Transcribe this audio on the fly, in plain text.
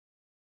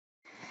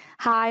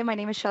Hi, my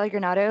name is Shelly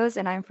Granados,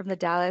 and I'm from the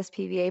Dallas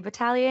PVA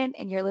Battalion,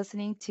 and you're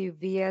listening to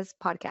Via's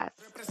podcast.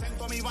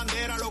 Represento a mi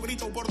bandera, lo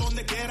grito por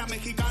donde quiera.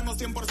 Mexicano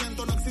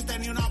 100%, no existe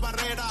ni una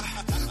barrera.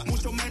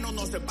 Mucho menos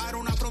nos separa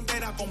una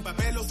frontera. Con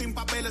papel o sin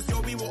papeles,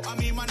 yo vivo a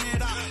mi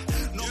manera.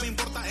 No me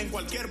importa en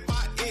cualquier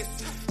país.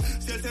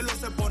 Si el cielo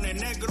se pone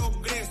negro,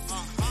 gris.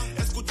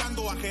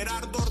 Escuchando a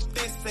Gerardo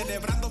Ortiz,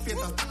 celebrando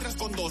fiestas patrias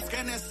con dos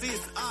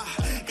Génesis.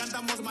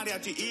 Cantamos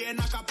mariachi y en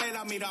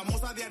acapela.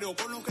 Miramos a diario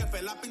con los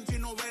jefes la pinche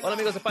novela. Hola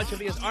amigos de Pancho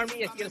Villa's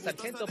Army. Aquí el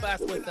Sargento back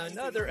with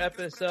another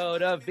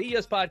episode of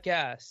Villa's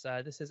Podcast.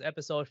 This is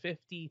episode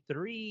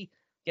 53.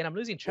 Again, I'm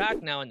losing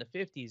track now in the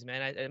 50s,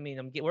 man. I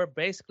mean, we're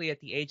basically at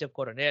the age of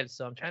Coronel,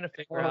 so I'm trying to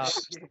figure out,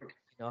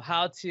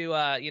 how to,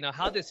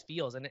 how this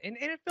feels, and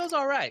it feels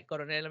all right,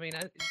 Coronel. I mean,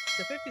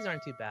 the 50s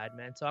aren't too bad,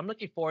 man. So I'm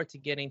looking forward to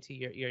getting to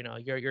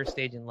your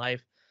stage in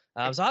life.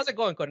 So how's it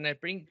going, Coronel?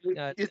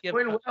 It's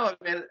going well,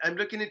 man.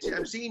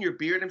 I'm seeing your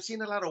beard. I'm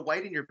seeing a lot of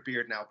white in your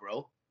beard now,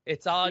 bro.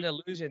 It's all an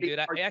illusion, dude.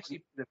 I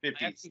actually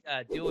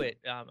do it.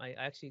 I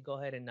actually go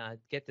ahead and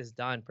get this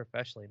done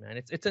professionally, man.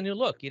 It's a new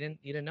look. You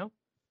didn't know?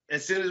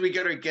 As soon as we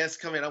get our guests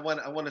coming, I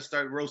want to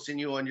start roasting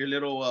you on your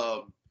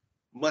little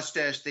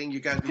mustache thing. You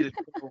got I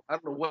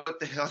don't know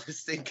what the hell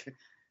this thing.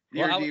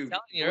 Well, I was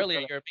telling you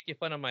earlier, you're making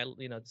fun of my,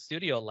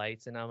 studio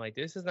lights, and I'm like,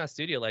 this is not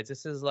studio lights.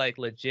 This is like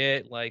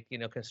legit,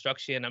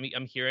 construction.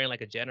 I'm hearing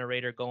like a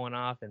generator going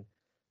off, and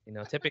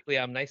typically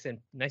I'm nice and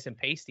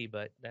pasty,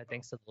 but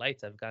thanks to the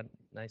lights, I've got a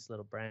nice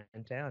little brand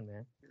down,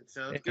 man.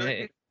 Sounds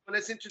good. Well,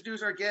 let's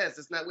introduce our guests.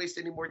 Let's not waste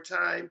any more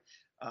time.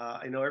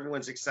 I know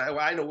everyone's excited.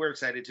 Well, I know we're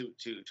excited to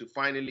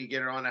finally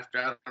get her on after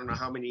I don't know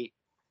how many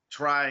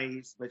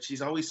tries, but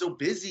she's always so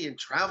busy and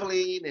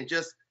traveling and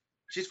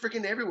she's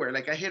freaking everywhere.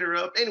 Like I hit her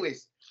up.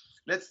 Anyways,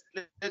 let's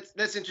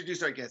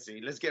introduce our guest.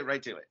 Let's get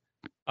right to it.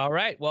 All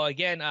right. Well,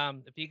 again,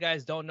 if you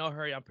guys don't know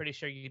her, I'm pretty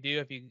sure you do.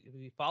 If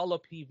you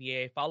follow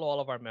PVA, follow all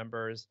of our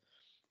members.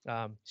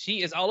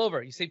 She is all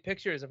over. You see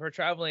pictures of her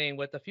traveling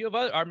with a few of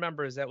our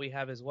members that we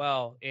have as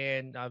well.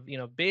 And,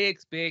 big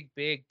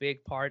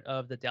part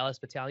of the Dallas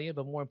Battalion,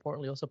 but more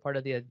importantly, also part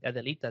of the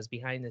Adelitas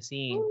behind the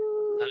scene.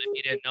 If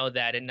you didn't know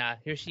that. And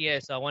here she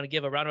is. So I want to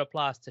give a round of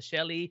applause to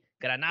Shelly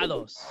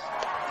Granados.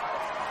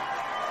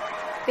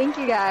 Thank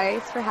you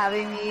guys for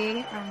having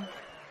me.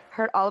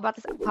 Heard all about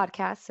this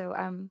podcast, so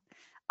I'm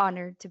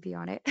honored to be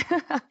on it.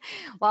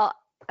 Well,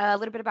 a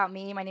little bit about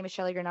me. My name is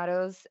Shelly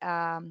Granados.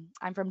 I'm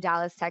from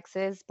Dallas,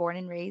 Texas, born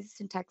and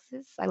raised in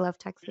Texas. I love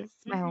Texas.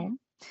 It's my home.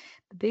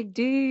 The big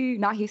D,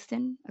 not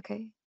Houston.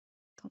 Okay.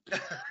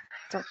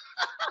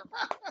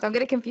 Don't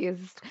get it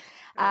confused.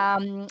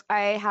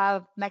 I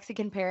have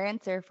Mexican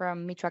parents. They're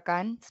from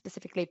Michoacan,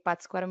 specifically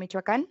Pátzcuaro,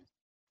 Michoacan.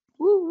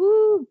 Woo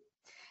woo.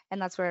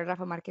 And that's where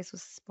Rafa Marquez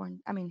was born.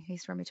 I mean,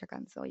 he's from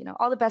Michoacan. So,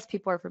 all the best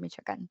people are from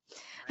Michoacan.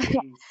 Nice.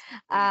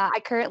 I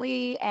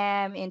currently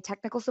am in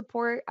technical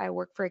support. I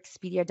work for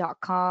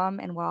Expedia.com.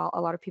 And while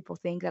a lot of people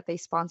think that they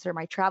sponsor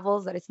my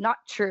travels, that is not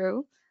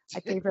true. I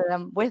pay for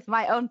them with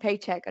my own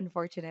paycheck,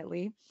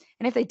 unfortunately.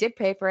 And if they did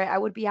pay for it, I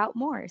would be out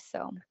more.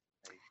 So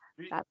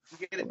that's...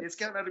 You get a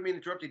discount? I don't mean to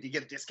interrupt you. Do you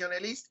get a discount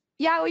at least?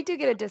 Yeah, we do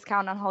get a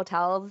discount on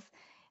hotels.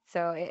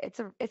 So it's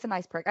a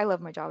nice perk. I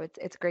love my job.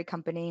 It's a great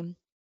company.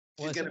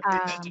 Well, as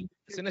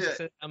soon as she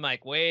said, I'm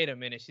like, wait a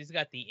minute, she's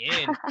got the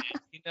in.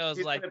 She knows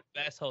like the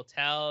best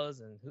hotels,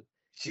 and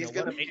she's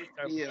gonna pitch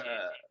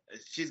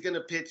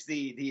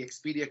the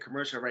Expedia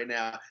commercial right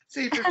now.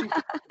 Say 50,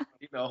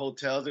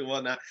 hotels and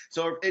whatnot.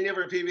 So if any of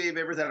our PVA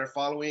members that are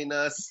following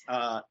us,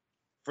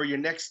 for your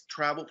next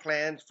travel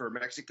plans for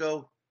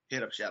Mexico,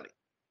 hit up Shelly.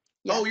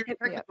 Yeah, you're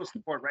technical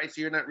support, right? So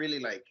you're not really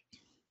like.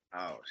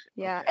 Oh shit.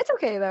 Yeah, okay. It's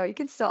okay though. You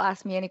can still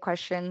ask me any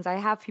questions. I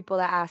have people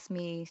that ask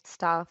me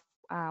stuff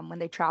when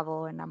they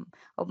travel, and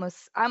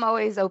I'm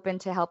always open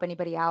to help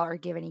anybody out or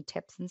give any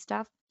tips and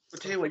stuff. I'll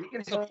tell you what, you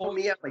can help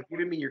me out like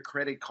giving me your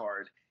credit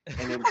card,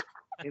 and then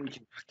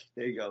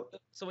there you go.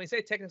 So when you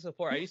say technical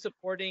support, are you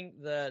supporting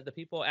the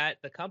people at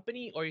the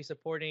company, or are you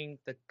supporting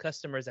the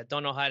customers that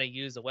don't know how to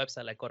use the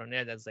website like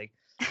Coronel? That's like,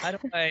 how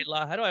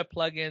do I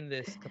plug in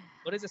this?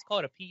 What is this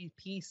called? A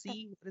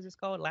PC? What is this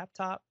called?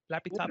 Laptop?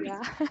 Lappy-toppy?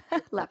 Yeah,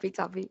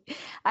 Lappy-toppy.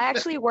 I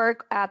actually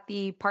work at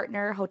the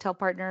hotel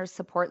partner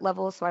support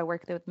level. So I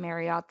work with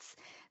Marriott's,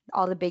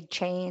 all the big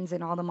chains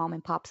and all the mom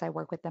and pops. I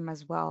work with them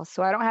as well.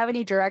 So I don't have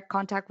any direct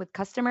contact with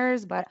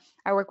customers, but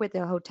I work with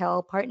the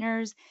hotel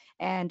partners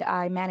and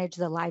I manage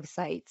the live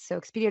sites. So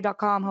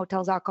Expedia.com,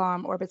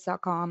 Hotels.com,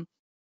 Orbitz.com,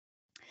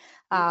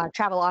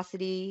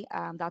 Travelocity.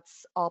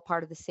 That's all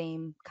part of the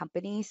same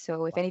company.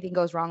 So if anything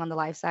goes wrong on the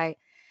live site,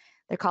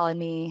 they're calling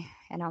me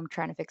and I'm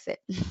trying to fix it.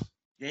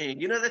 Dang,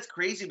 that's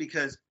crazy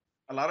because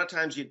a lot of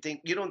times you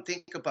don't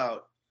think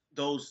about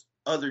those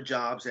other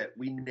jobs that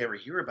we never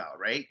hear about,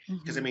 right?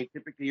 Because I mean,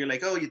 typically you're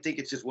like, oh, you think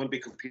it's just one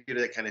big computer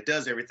that kind of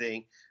does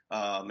everything,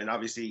 and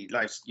obviously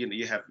life,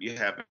 you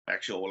have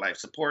actual life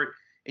support,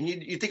 and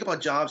you think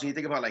about jobs and you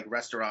think about like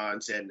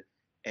restaurants and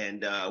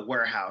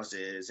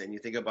warehouses, and you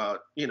think about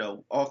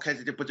all kinds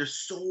of different. But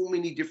there's so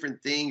many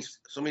different things,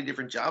 so many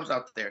different jobs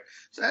out there.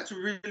 So that's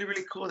really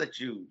really cool that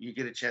you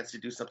get a chance to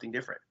do something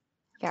different.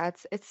 Yeah,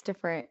 it's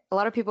different. A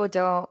lot of people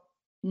don't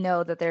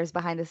know that there's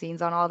behind the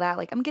scenes on all that.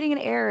 Like, I'm getting an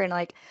error, and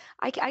like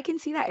I can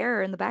see that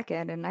error in the back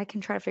end, and I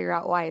can try to figure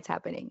out why it's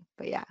happening.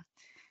 But yeah,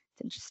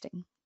 it's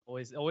interesting.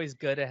 Always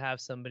good to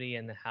have somebody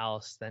in the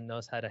house that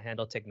knows how to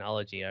handle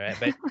technology, all right?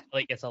 But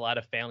like it's a lot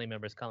of family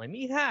members calling,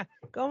 mija,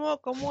 ¿cómo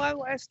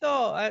hago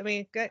esto? I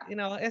mean,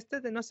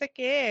 este de no sé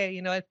qué,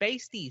 el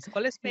pasties.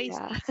 ¿Cuál es pasties?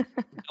 Yeah.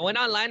 I went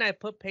online, I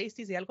put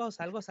pasties y algo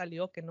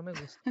salió que no me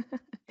gusta.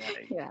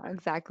 Right. Yeah,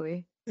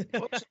 exactly.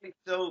 Okay,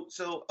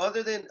 so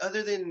other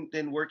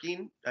than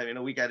working, I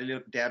know we got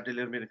dabbed a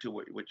little bit into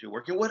what you're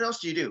working. What else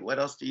do you do? What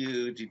else do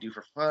you do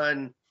for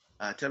fun?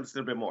 Tell us a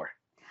little bit more.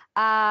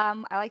 I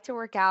like to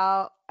work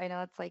out. I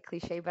know it's like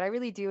cliche, but I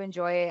really do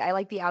enjoy it. I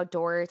like the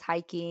outdoors,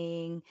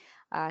 hiking,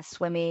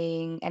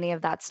 swimming, any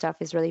of that stuff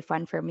is really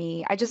fun for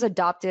me. I just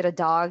adopted a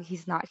dog.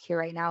 He's not here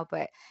right now,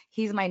 but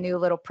he's my new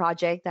little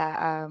project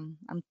that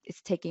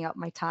it's taking up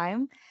my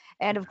time.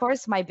 And of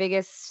course, my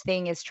biggest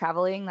thing is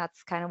traveling.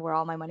 That's kind of where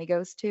all my money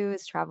goes to,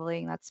 is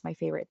traveling. That's my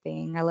favorite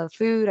thing. I love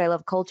food, I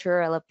love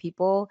culture, I love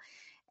people,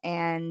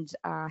 and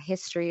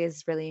history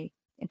is really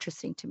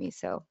interesting to me.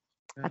 So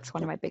that's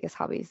one of my biggest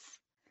hobbies.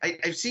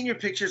 I've seen your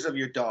pictures of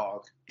your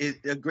dog. Is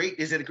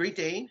it a Great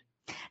Dane?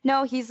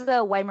 No, he's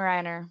the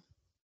Weimaraner.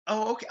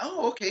 Oh, okay.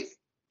 Oh, okay.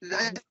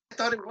 I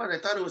thought it was. I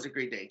thought it was a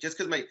Great Dane. Just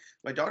because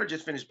my daughter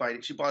just finished buying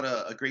it. She bought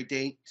a Great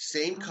Dane,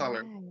 same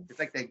color. Nice. It's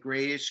like that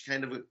grayish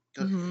kind of.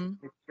 Mhm.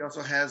 She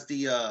also has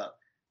the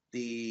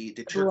Blue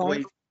turquoise.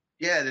 eyes.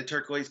 Yeah, the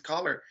turquoise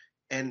collar,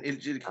 and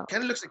it Oh.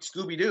 kind of looks like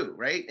Scooby Doo,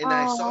 right? And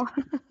I saw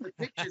Oh. the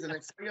pictures, and I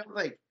was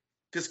like,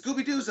 because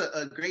Scooby Doo's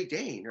a Great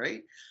Dane,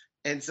 right?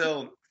 And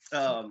so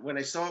when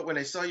I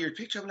saw your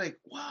picture, I'm like,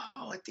 wow,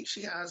 I think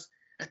she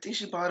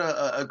bought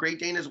a Great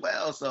Dane as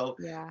well. So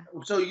Yeah.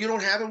 you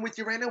don't have him with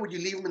you right now? Would you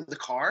leave him in the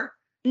car?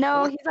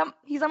 No, What?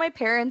 he's on my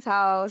parents'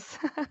 house.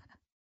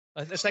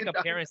 It's like a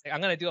parent's thing.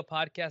 I'm gonna do a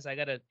podcast. I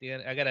gotta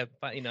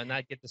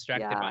not get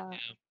distracted right Yeah. now.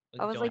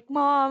 I was Don't- like,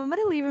 Mom, I'm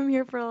gonna leave him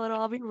here for a little.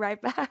 I'll be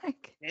right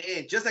back.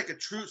 Man, just like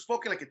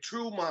spoken like a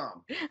true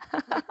mom.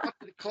 Up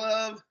to the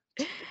club.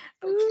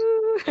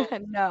 Ooh. So,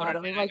 No, I Hold don't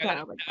on, leave I my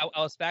car. gotta-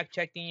 I was fact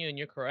checking you, and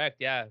you're correct.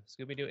 Yeah,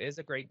 Scooby Doo is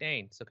a Great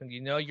Dane. So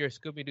your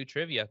Scooby Doo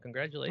trivia. There you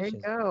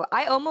Congratulations. go.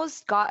 I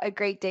almost got a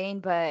Great Dane,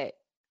 but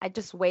I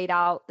just weighed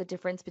out the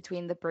difference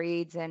between the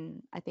breeds,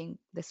 and I think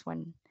this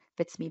one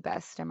fits me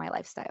best in my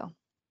lifestyle.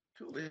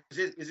 Cool.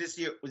 Is this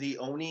the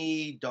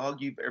only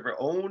dog you've ever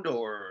owned,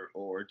 or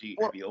do you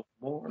Well, have you owned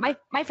more?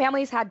 my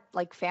family's had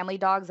like family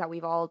dogs that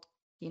we've all,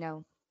 you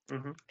know,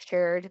 Mhm.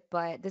 shared,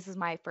 but this is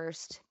my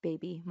first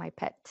baby, my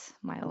pet,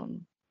 my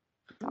own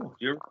dog. Cool.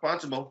 You're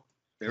responsible.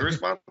 They're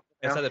responsible.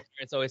 That's how now. the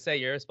parents always say.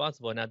 You're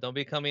responsible. Now, don't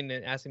be coming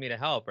and asking me to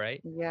help, right?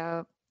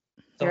 Yeah,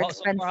 So, they're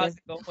so far, how's expensive.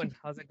 it going?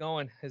 How's it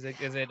going? Is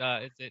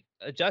it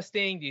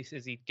adjusting?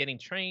 Is he getting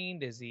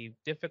trained? Is he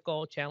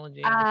difficult,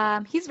 challenging?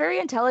 He's very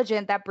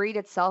intelligent. That breed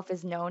itself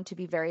is known to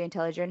be very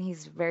intelligent.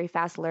 He's a very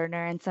fast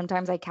learner, and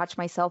sometimes I catch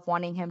myself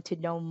wanting him to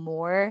know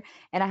more,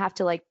 and I have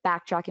to like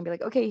backtrack and be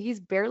like, okay, he's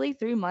barely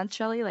 3 months,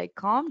 Shelly. Like,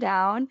 calm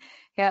down.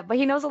 Yeah, but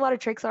he knows a lot of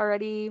tricks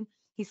already.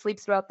 He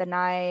sleeps throughout the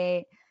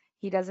night.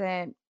 He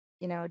doesn't,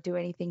 do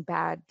anything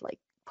bad like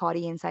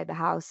potty inside the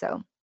house.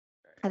 So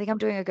I think I'm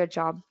doing a good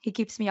job. He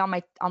keeps me on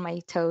my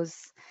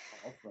toes.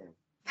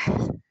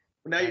 Awesome.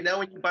 Now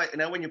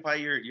when you buy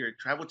your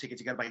travel tickets,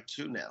 you gotta buy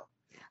two now.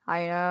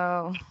 I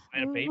know.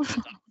 Find a baby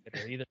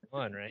or either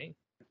one, right?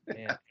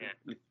 Yeah.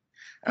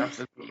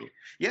 Absolutely.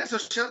 Yeah. So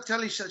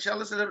tell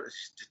us a little.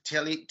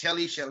 Shelly.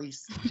 Shelly,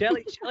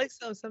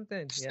 saw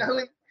something. Yeah.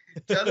 Shelly,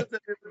 tell us a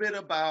little bit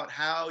about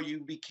how you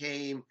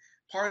became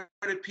part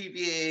of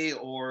PVA,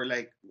 or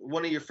like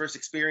one of your first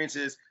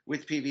experiences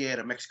with PVA at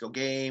a Mexico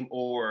game,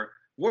 or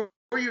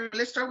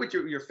let's start with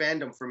your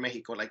fandom for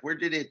Mexico. Like, where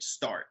did it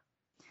start?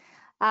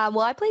 Well,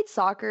 I played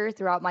soccer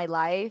throughout my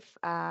life,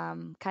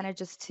 kind of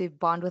just to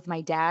bond with my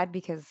dad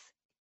because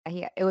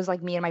it was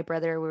like me and my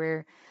brother. We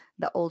were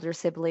the older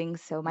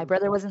siblings. So my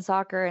brother was in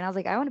soccer, and I was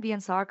like, I want to be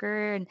in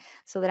soccer. And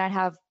so then I'd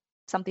have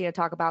something to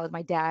talk about with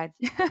my dad.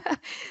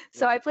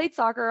 So I played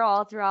soccer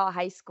all throughout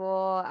high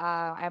school.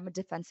 I'm a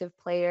defensive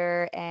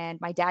player, and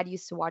my dad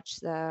used to watch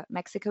the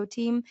Mexico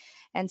team.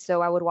 And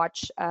so I would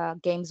watch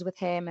games with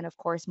him. And of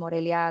course,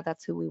 Morelia,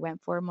 that's who we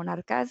went for,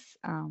 Monarcas.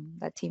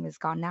 That team is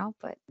gone now,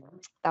 but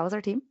that was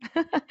our team.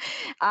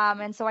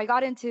 And so I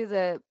got into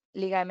the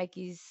Liga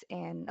MX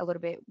and a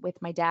little bit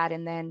with my dad,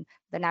 and then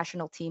the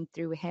national team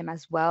through him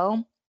as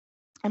well.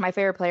 And my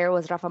favorite player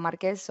was Rafa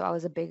Marquez, so I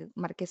was a big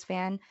Marquez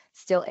fan.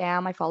 Still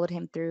am. I followed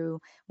him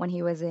through when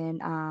he was in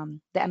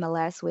the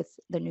MLS with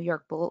the New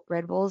York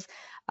Red Bulls.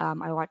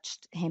 I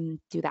watched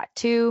him do that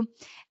too.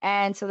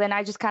 And so then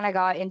I just kind of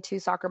got into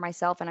soccer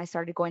myself, and I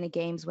started going to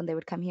games when they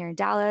would come here in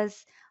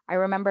Dallas. I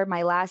remember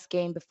my last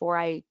game before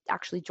I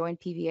actually joined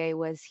PVA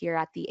was here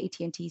at the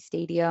AT&T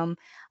Stadium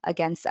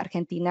against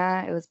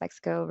Argentina. It was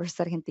Mexico versus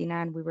Argentina,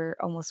 and we were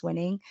almost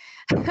winning.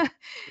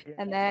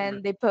 And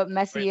then they put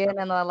Messi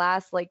in the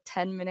last like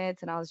 10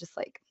 minutes, and I was just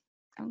like,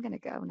 I'm gonna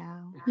go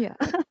now. Yeah.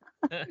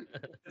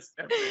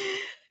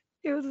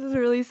 It was a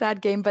really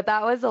sad game, but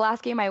that was the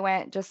last game I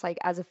went just like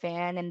as a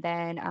fan. And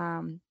then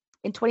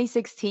in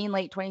 2016,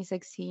 late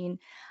 2016,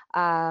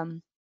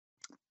 um,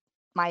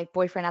 my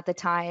boyfriend at the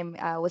time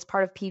was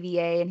part of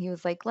PVA, and he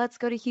was like, "Let's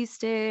go to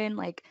Houston,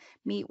 like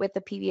meet with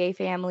the PVA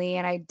family."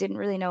 And I didn't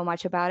really know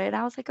much about it. And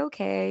I was like,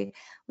 "Okay."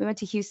 We went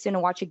to Houston to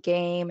watch a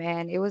game,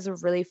 and it was a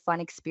really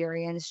fun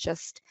experience.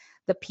 Just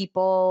the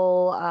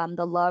people,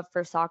 the love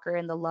for soccer,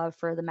 and the love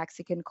for the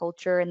Mexican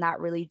culture, and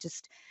that really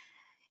just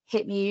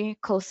hit me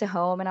close to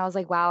home. And I was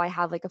like, wow, I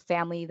have like a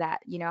family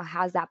that,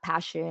 has that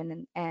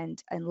passion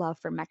and love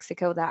for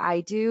Mexico that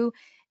I do.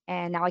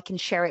 And now I can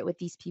share it with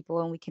these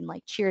people, and we can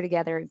like cheer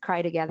together and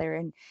cry together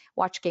and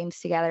watch games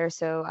together.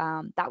 So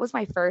that was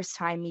my first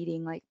time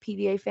meeting like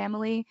PVA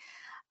family.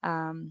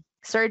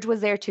 Serge was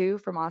there too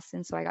from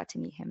Austin, so I got to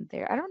meet him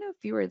there. I don't know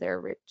if you were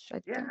there, Rich.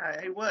 Yeah,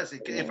 I was.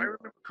 If I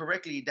remember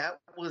correctly, that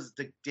was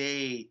the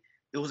day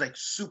it was like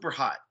super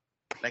hot,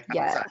 like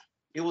outside.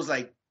 It was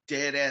like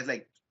dead ass,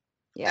 like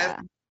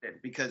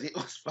because it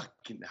was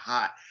fucking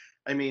hot.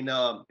 I mean,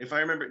 if I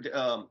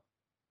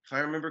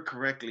remember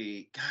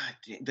correctly,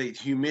 God, the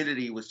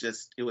humidity was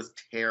just—it was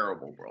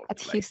terrible, bro.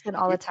 It's like, Houston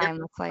all the time.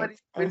 That's like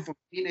went from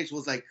Phoenix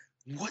was like,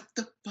 what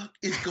the fuck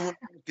is going on?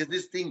 Because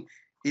this thing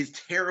is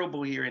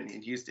terrible here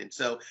in Houston.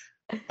 So,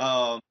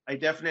 I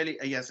definitely,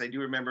 yes, I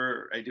do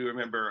remember. I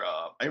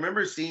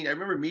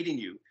remember meeting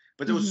you,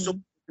 but there was so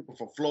many people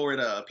from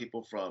Florida,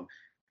 people from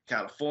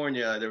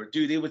California.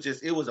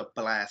 It was a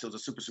blast. It was a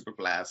super, super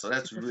blast. So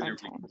that's really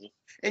cool.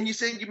 And you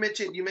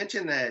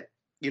mentioned that,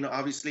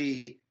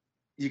 obviously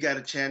you got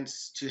a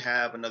chance to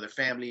have another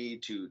family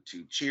to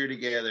cheer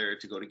together,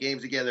 to go to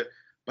games together.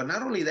 But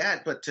not only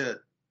that, but to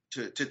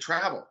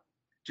travel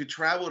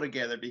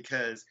together,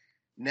 because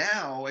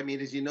now, I mean,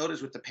 as you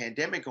notice with the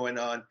pandemic going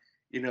on,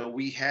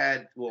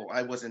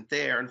 I wasn't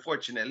there,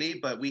 unfortunately,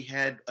 but they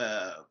had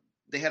a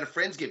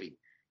Friendsgiving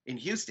in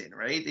Houston,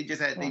 right? They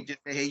just say,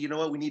 hey, you know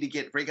what? We need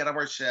to break out of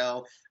our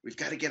shell. We've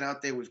got to get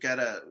out there. We've got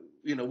to,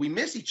 we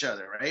miss each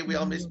other, right? We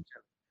all miss each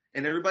other.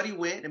 And everybody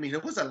went. I mean,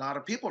 it was a lot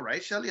of people,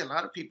 right, Shelly? A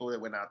lot of people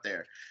that went out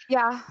there.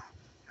 Yeah.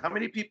 How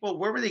many people,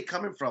 where were they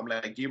coming from?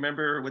 Like, do you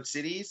remember what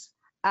cities?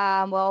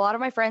 Well, a lot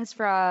of my friends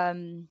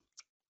from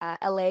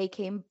LA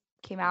came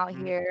out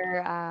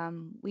here.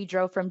 We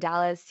drove from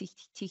Dallas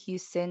to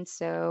Houston.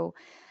 So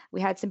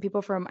we had some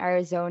people from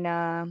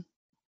Arizona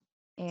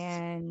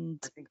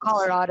and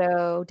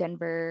Colorado,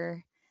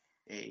 Denver.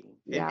 Hey.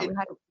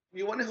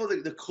 You want to know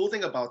the cool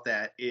thing about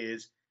that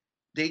is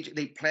they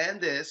planned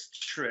this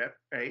trip,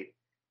 right?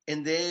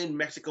 And then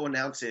Mexico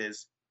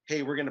announces,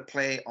 hey, we're going to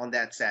play on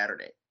that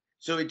Saturday.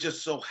 So it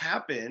just so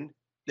happened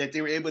that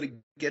they were able to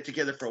get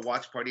together for a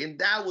watch party, and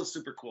that was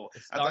super cool.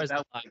 The stars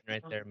aligned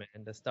right there, man.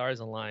 The stars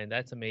aligned.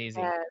 That's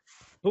amazing. Yes.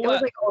 It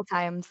was like old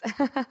times.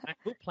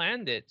 Who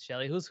planned it,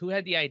 Shelly? Who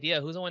had the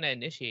idea? Who's the one that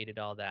initiated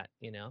all that?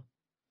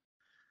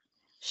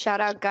 Shout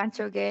out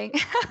Gancho Gang.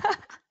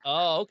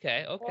 Oh,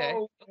 okay.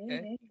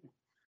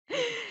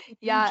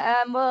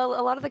 Yeah, well,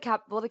 a lot of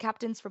the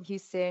captains from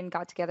Houston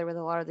got together with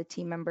a lot of the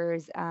team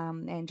members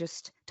and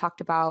just talked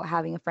about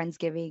having a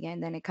Friendsgiving,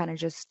 and then it kind of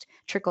just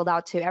trickled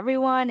out to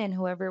everyone, and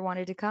whoever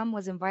wanted to come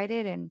was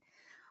invited, and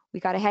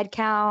we got a head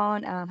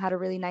count, had a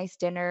really nice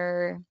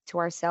dinner to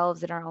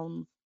ourselves in our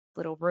own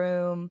little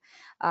room.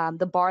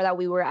 The bar that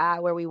we were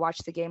at where we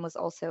watched the game was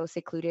also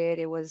secluded.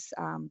 It was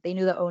they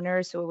knew the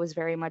owner, so it was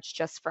very much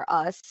just for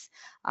us.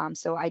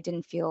 So I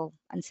didn't feel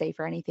unsafe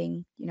or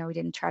anything. We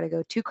didn't try to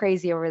go too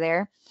crazy over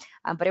there,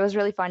 but it was a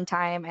really fun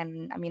time.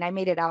 And I mean, I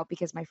made it out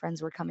because my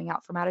friends were coming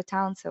out from out of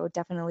town, so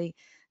definitely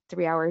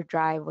 3-hour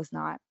drive was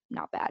not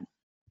bad.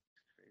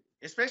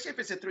 Especially if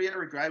it's a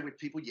 3-hour drive with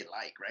people you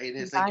like, right?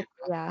 And it's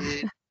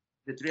exactly,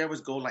 the 3 hours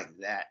go like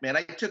that. Man,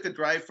 I took a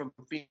drive from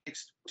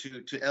Phoenix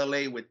to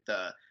LA with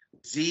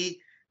Z,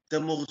 the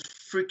most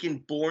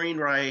freaking boring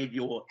ride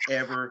you'll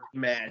ever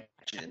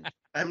imagine.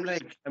 I'm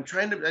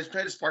trying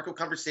to spark a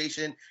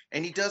conversation,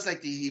 and he does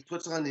he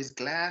puts on his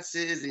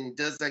glasses, and he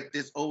does like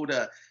this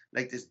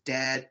this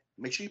dad,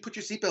 make sure you put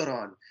your seatbelt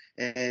on,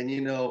 and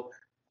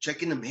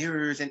checking the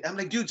mirrors, and I'm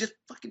like, dude, just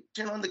fucking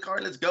turn on the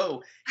car, let's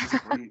go. He's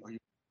like, are you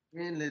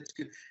in? Let's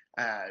go.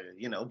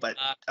 But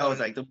I was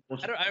like, I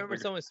remember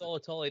someone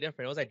totally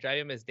different. It was like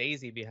driving Miss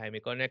Daisy behind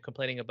me, going there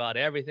complaining about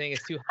everything.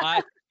 It's too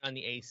hot on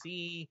the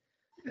AC,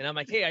 and I'm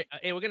like, hey,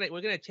 we're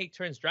gonna take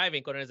turns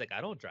driving. Conan is like,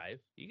 I don't drive.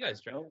 You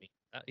guys drive me.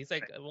 He's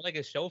like, I'm like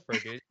a chauffeur,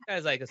 dude. This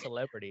guy's like a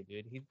celebrity,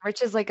 dude.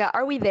 Rich is like,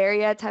 are we there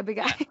yet? Type of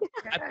guy.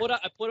 I put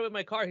it in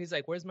my car. He's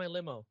like, where's my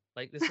limo?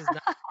 Like, this is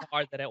not the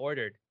car that I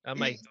ordered. I'm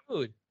like,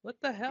 dude, what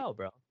the hell,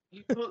 bro?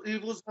 He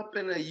was up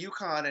in a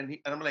Yukon, and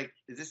I'm like,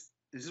 is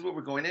this what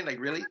we're going in?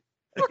 Like, really?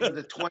 It was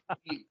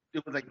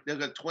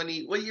a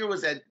 20. What year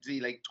was that?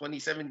 Like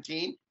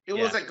 2017. It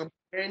was like a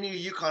brand new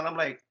Yukon. I'm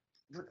like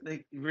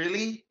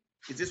really?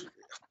 Is this?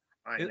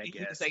 Fine, I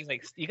guess.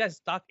 Like you guys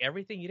stock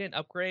everything. You didn't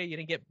upgrade. You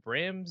didn't get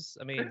brims.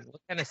 I mean,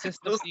 what kind of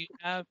systems do you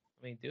have?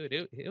 I mean, dude,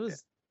 it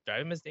was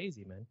driving Miss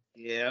Daisy, man.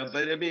 Yeah,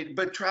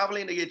 but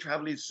traveling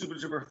is super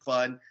super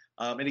fun.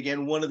 And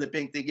again, one of the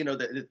big things,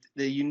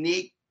 the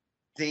unique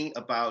thing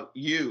about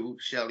you,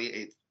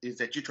 Shelly, is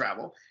that you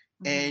travel,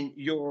 and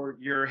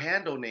your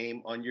handle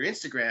name on your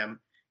Instagram.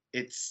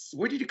 It's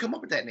where did you come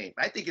up with that name?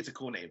 I think it's a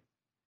cool name.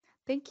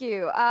 Thank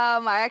you.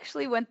 I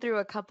actually went through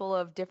a couple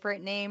of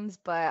different names,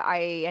 but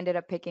I ended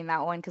up picking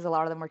that one because a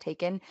lot of them were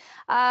taken.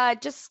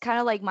 Just kind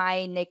of like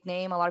my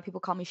nickname. A lot of people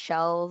call me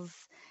Shells.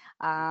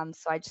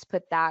 So I just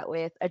put that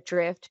with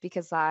Adrift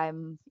because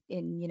I'm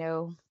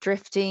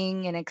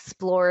drifting and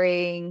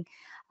exploring.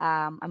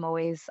 I'm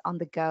always on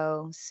the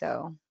go.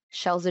 So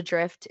Shells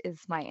Adrift is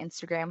my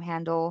Instagram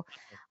handle.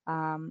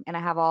 And I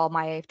have all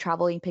my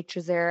traveling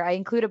pictures there. I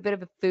include a bit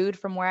of food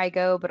from where I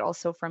go, but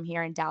also from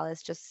here in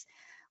Dallas, just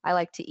I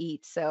like to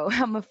eat, so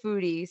I'm a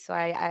foodie, so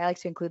I like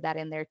to include that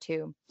in there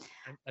too.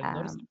 I've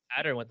noticed a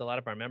pattern with a lot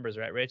of our members,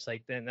 right, Rich?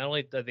 Like, then not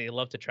only do they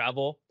love to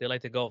travel, they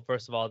like to go,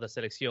 first of all, the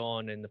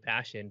selección and the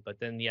passion, but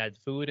then you add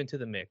food into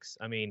the mix.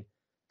 I mean,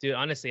 dude,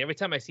 honestly, every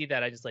time I see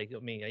that, I just like, I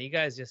mean, are you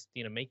guys just,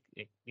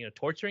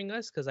 torturing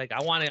us? Because like,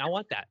 I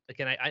want that.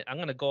 Like, I'm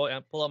gonna go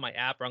and pull out my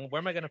app, or where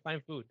am I gonna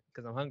find food?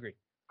 Because I'm hungry.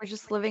 We're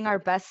just living our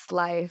best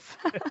life.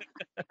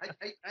 I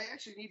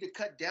actually need to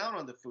cut down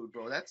on the food,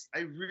 bro. I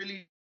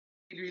really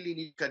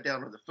need to cut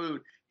down on the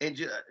food. And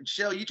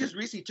Shell, you just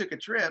recently took a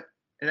trip,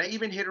 and I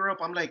even hit her up.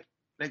 I'm like,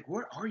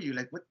 where are you?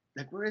 Like, what?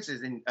 Like, where is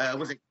this? And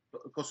was it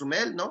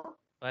Cozumel? No.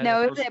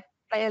 No, it was at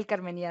Playa del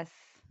Carmen. Yes.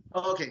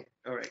 Oh, okay.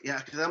 All right.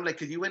 Yeah, because I'm like,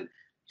 because you went.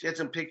 She had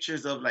some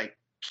pictures of like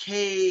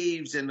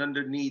caves and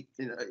underneath,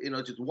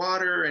 just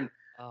water, and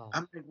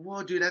I'm like,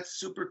 whoa, dude, that's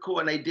super cool.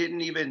 And I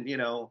didn't even,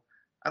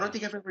 I don't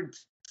think I've ever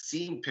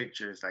seen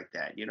pictures like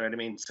that. You know what I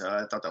mean? So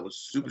I thought that was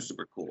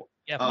super cool.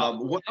 Yeah,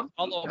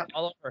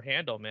 follow her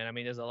handle, man. I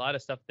mean, there's a lot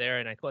of stuff there,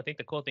 and I think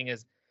the cool thing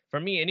is, for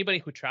me, anybody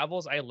who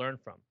travels, I learn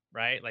from,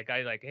 right? Like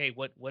hey,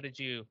 what do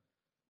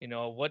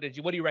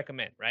you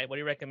recommend, right? What do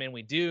you recommend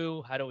we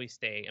do? How do we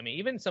stay? I mean,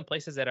 even some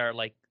places that are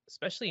like,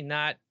 especially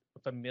not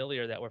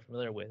familiar that we're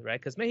familiar with, right?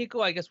 Because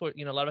Mexico, I guess a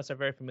lot of us are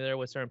very familiar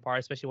with certain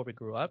parts, especially where we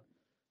grew up.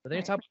 But then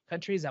you talk about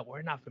countries that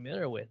we're not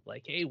familiar with,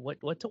 like, hey,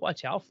 what to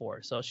watch out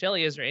for? So,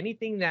 Shelly, is there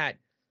anything that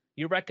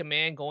you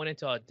recommend going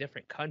into a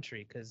different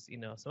country? Because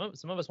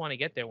some of us want to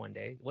get there one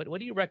day. What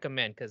do you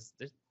recommend? Because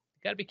you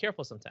got to be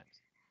careful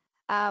sometimes.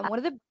 One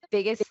of the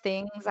biggest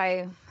things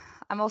I'm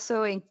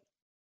also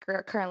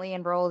currently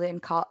enrolled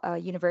in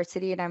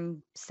university, and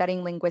I'm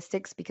studying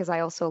linguistics because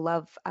I also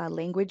love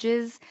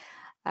languages.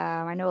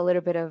 I know a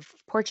little bit of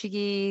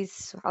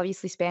Portuguese,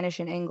 obviously Spanish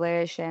and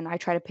English, and I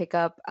try to pick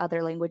up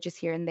other languages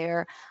here and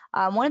there.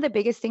 One of the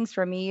biggest things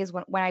for me is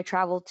when I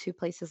travel to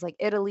places like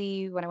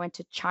Italy, when I went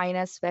to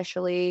China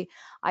especially,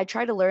 I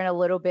try to learn a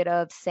little bit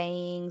of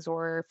sayings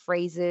or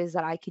phrases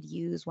that I could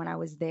use when I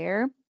was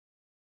there.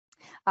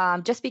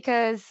 Just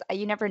because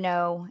you never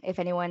know if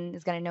anyone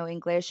is going to know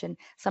English. And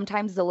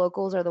sometimes the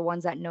locals are the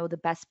ones that know the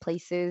best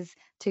places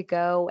to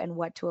go and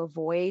what to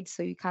avoid.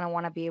 So you kind of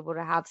want to be able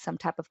to have some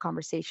type of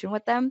conversation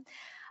with them.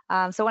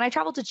 So when I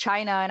traveled to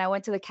China and I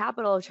went to the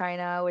capital of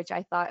China, which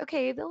I thought,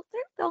 okay,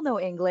 they'll know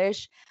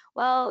English.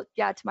 Well,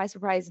 yeah, to my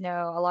surprise,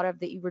 no. A lot of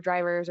the Uber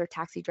drivers or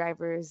taxi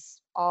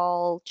drivers,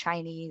 all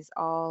Chinese,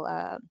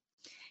 it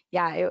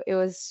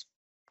was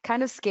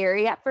kind of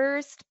scary at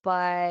first,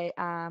 but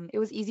it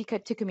was easy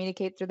to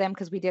communicate through them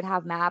because we did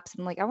have maps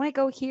and like, I want to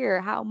go here,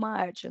 how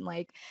much? And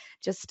like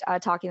just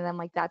talking to them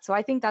like that. So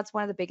I think that's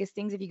one of the biggest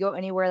things. If you go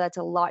anywhere that's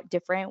a lot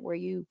different, where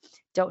you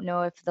don't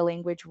know if the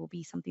language will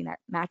be something that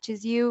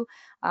matches you,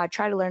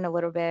 try to learn a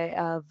little bit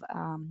of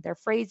their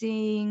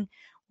phrasing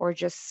or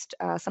just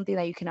something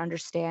that you can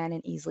understand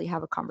and easily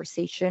have a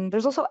conversation.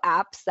 There's also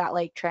apps that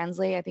like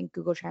translate. I think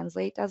Google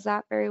Translate does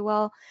that very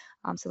well.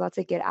 So that's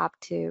a good app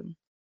too.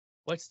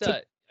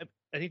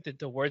 I think that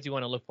the words you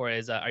want to look for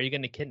is, are you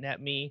going to kidnap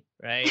me?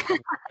 Right.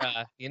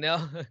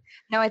 No,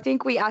 I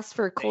think we asked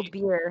for cold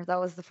beer. That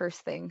was the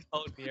first thing.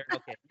 Cold beer.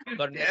 Okay.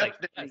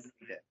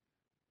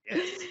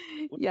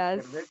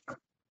 Yes.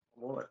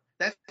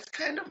 That's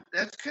kind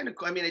of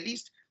cool.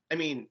 I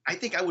mean, I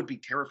think I would be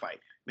terrified.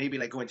 Maybe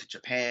like going to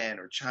Japan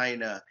or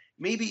China,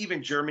 maybe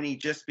even Germany,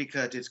 just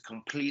because it's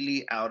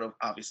completely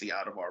obviously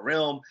out of our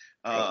realm.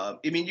 I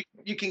mean,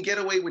 you can get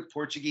away with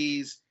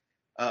Portuguese.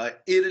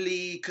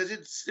 Italy, because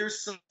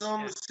there's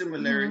some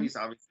similarities.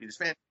 Obviously, the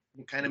Spanish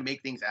can kind of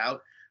make things out,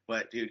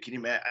 but dude, can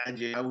you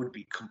imagine? I would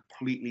be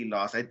completely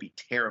lost. I'd be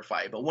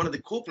terrified. But one of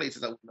the cool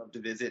places I would love to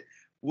visit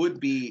would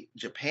be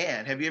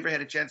Japan. Have you ever had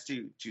a chance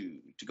to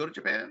go to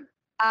Japan?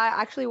 I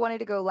actually wanted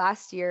to go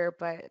last year,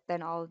 but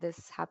then all of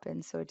this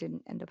happened, so it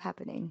didn't end up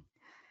happening.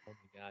 Oh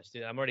my gosh,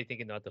 dude! I'm already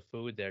thinking about the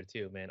food there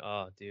too, man.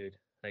 Oh, dude.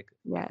 Like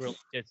grilled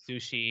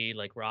sushi,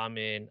 like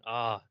ramen.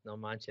 No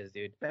manches,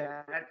 dude.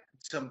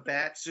 Some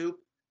bat soup.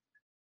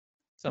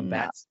 Some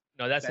bats.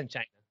 No, that's in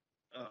China.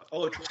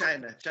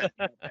 China.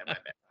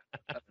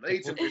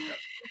 My bad.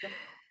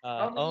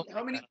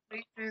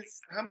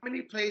 How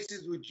many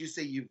places would you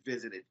say you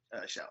visited,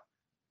 Shell?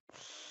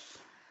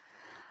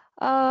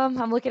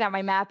 I'm looking at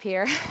my map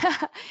here.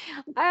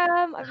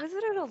 I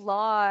visited a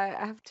lot.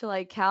 I have to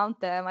like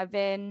count them. I've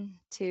been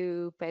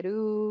to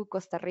Peru,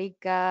 Costa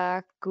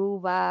Rica,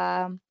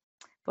 Cuba,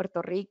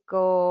 Puerto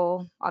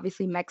Rico,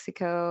 obviously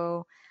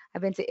Mexico.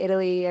 I've been to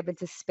Italy. I've been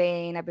to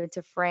Spain. I've been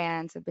to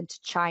France. I've been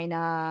to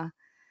China.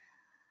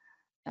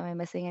 Am I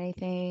missing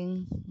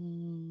anything?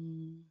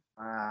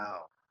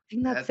 Wow. I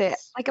think that's it.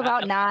 Like I,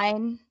 about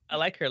 9. I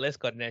like her list,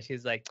 Cornet.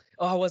 She's like,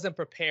 oh, I wasn't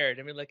prepared.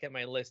 Let me look at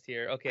my list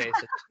here. Okay,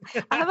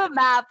 so I have a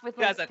map with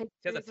she has like a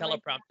pictures of, like,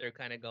 teleprompter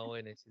kind of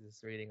going, and she's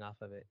just reading off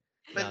of it.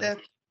 But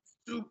that's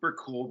super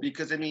cool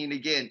because I mean,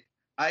 again,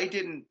 I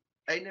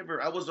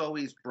was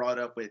always brought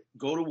up with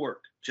go to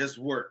work, just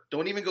work.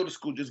 Don't even go to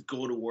school, just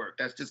go to work.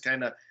 That's just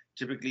kind of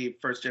typically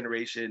first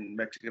generation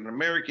Mexican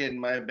American.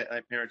 My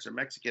parents are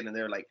Mexican, and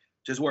they're like,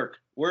 just work,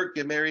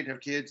 get married,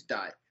 have kids,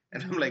 die.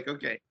 And I'm like,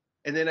 okay.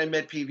 And then I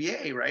met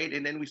PVA, right?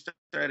 And then we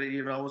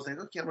started, I was like,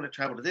 okay, I'm going to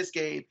travel to this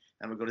game.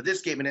 I'm going to go to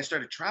this game. And I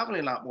started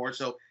traveling a lot more.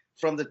 So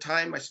from the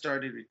time I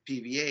started with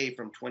PVA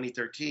from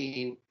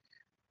 2013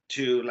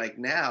 to like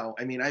now,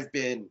 I mean, I've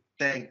been,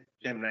 I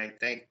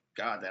thank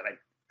God that I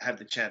had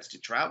the chance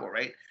to travel,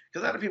 right?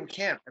 Because a lot of people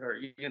can't, or,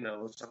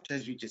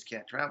 sometimes you just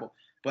can't travel.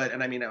 But,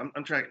 and I mean,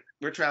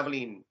 we're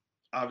traveling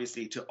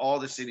obviously to all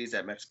the cities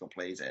that Mexico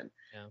plays in.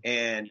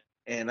 Yeah.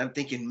 And I'm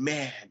thinking,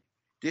 man,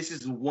 this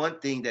is one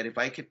thing that if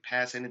I could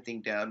pass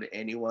anything down to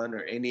anyone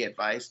or any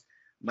advice,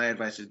 my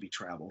advice would be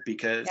travel,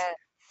 because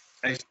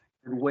I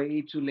started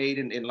way too late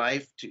in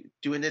life to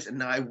doing this, and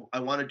now I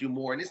want to do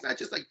more. And it's not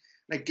just like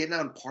getting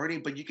out and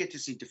partying, but you get to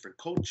see different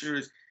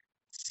cultures,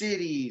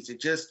 cities, and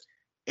just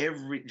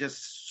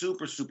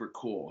super, super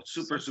cool,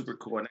 super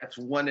cool. And that's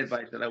one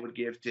advice that I would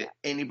give to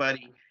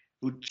anybody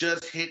who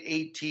just hit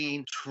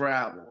 18,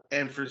 travel.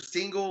 And for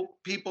single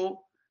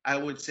people, I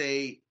would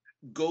say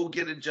go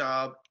get a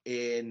job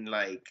in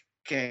like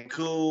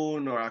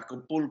Cancun or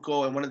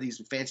Acapulco and one of these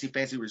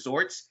fancy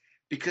resorts,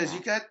 because you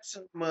got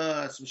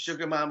some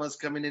sugar mamas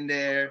coming in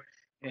there,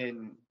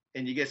 and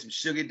you get some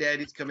sugar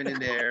daddies coming in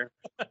there.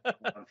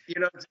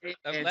 You know what I'm saying?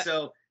 And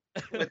so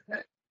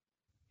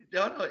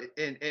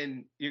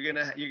and you're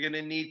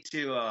gonna need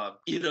to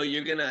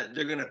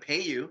they're gonna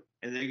pay you,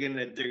 and you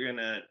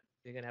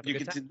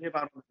get to live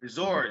out on the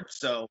resort.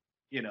 So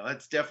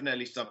it's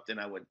definitely something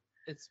I would.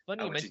 It's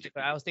funny you mentioned,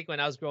 but I was thinking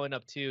when I was growing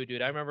up too,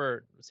 dude. I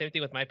remember same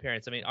thing with my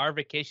parents. I mean, our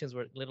vacations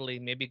were literally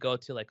maybe go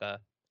to like I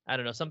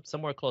don't know,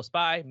 somewhere close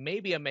by,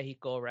 maybe a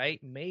Mexico, right?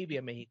 Maybe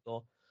a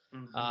Mexico.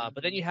 Mm-hmm.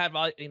 But then you have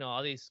all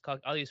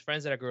these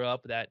friends that I grew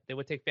up that they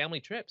would take family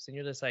trips, and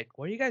you're just like,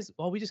 where are you guys?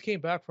 Well, we just came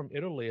back from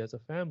Italy as a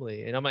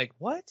family, and I'm like,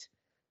 what?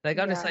 Like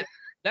I'm just like,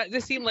 that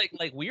just seemed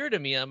like weird to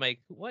me. I'm like,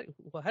 what?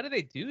 Well, how do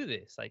they do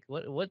this? Like,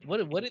 what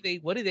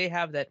do they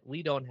have that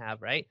we don't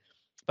have, right?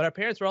 But our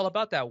parents were all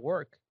about that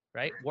work.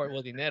 Right? Work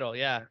with dinero,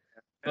 yeah.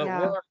 But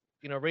work,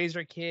 raise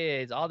your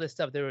kids, all this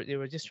stuff. They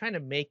were just trying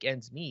to make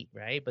ends meet,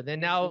 right? But then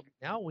now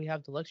we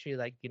have the luxury,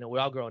 like, we're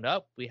all grown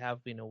up. We have,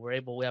 we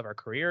have our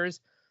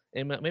careers,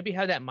 and maybe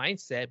have that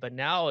mindset. But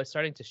now it's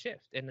starting to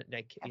shift. And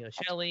like,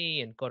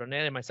 Shelly and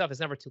Coronel and myself, it's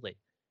never too late,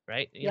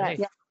 right?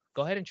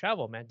 Go ahead and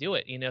travel, man. Do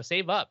it.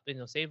 Save up.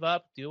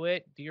 Do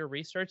it. Do your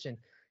research and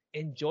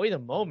enjoy the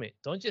moment.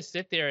 Don't just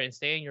sit there and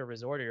stay in your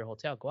resort or your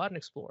hotel. Go out and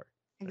explore.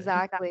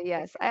 Exactly.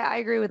 Yes. I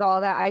agree with all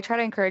that. I try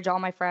to encourage all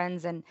my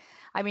friends. And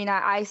I mean,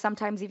 I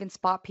sometimes even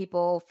spot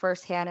people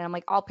firsthand, and I'm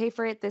like, I'll pay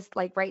for it this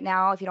like right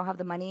now if you don't have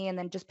the money, and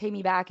then just pay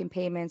me back in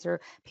payments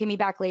or pay me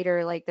back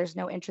later. Like there's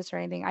no interest or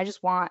anything. I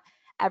just want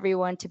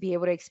everyone to be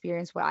able to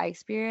experience what I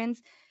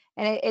experience.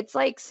 And it's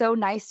like so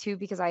nice too,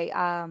 because I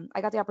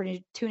got the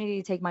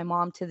opportunity to take my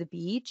mom to the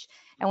beach.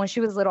 And when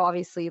she was little,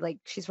 obviously, like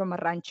she's from a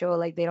rancho,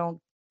 like they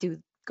don't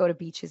go to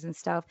beaches and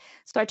stuff.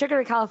 So I took her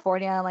to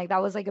California, and like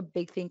that was like a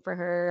big thing for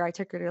her. I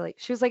took her to like,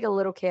 she was like a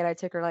little kid. I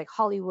took her like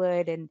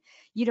Hollywood and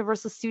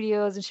Universal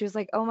Studios, and she was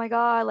like, oh my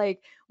God,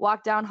 like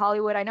walk down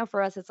Hollywood. I know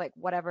for us it's like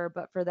whatever,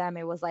 but for them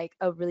it was like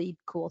a really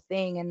cool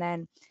thing. And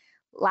then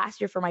last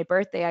year for my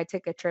birthday, I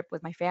took a trip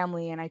with my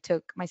family, and I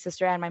took my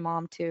sister and my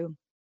mom to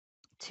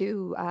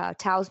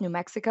Taos, New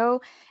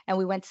Mexico, and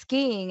we went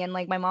skiing. And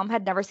like my mom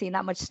had never seen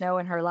that much snow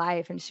in her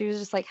life, and she was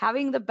just like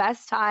having the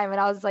best time. And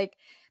I was like,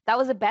 that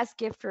was the best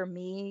gift for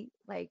me.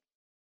 Like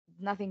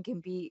nothing can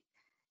beat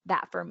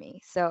that for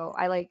me. So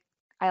I like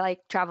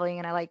traveling,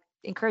 and I like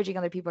encouraging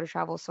other people to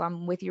travel. So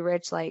I'm with you,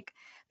 Rich. Like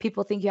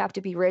people think you have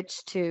to be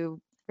rich to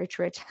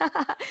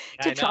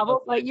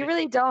travel, but you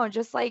really don't.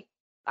 Just like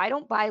I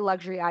don't buy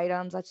luxury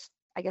items.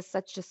 I guess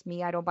that's just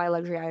me. I don't buy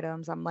luxury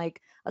items. I'm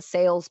like a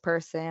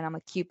salesperson. I'm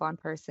a coupon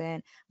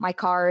person. My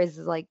car is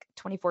like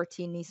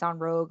 2014 Nissan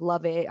Rogue.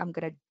 Love it. I'm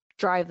gonna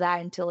drive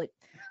that until it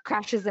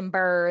crashes and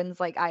burns.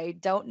 Like I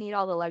don't need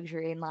all the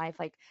luxury in life.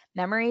 Like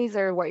memories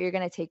are what you're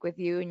going to take with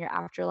you in your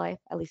afterlife,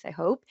 at least I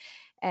hope,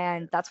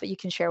 and that's what you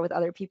can share with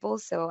other people.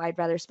 So I'd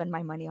rather spend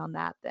my money on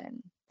that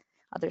than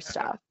other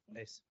stuff.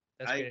 Nice.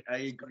 I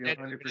agree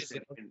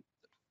 100%.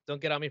 Don't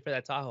get on me for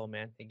that Tahoe,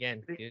 man.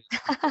 Again, dude.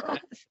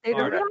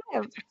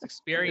 It's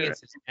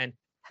experiences, and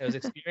it was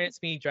experience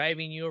me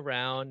driving you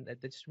around.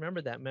 Just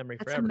remember that memory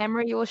forever. That's a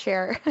memory you will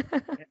share.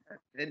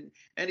 And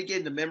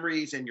again, the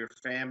memories and your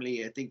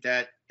family, I think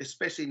that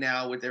especially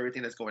now with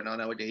everything that's going on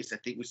nowadays, I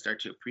think we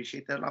start to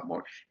appreciate that a lot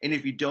more. And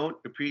if you don't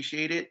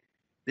appreciate it,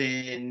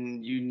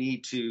 then you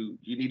need to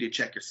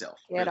check yourself.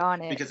 Get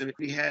on it. Because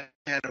we had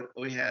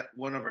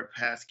one of our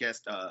past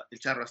guests, El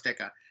Charro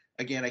Azteca.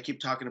 Again, I keep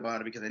talking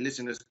about it because I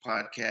listen to this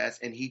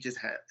podcast, and he just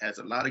has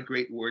a lot of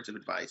great words of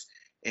advice.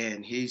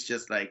 And he's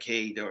just like,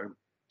 hey,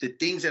 the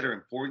things that are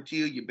important to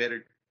you, you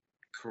better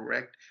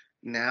correct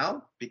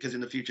now, because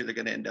in the future they're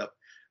going to end up,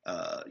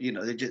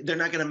 they're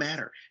not going to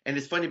matter. And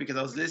it's funny because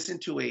I was listening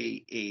to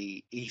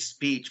a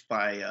speech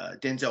by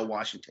Denzel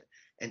Washington,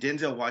 and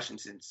Denzel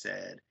Washington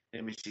said,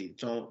 let me see,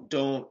 don't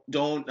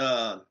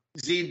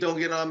Z, don't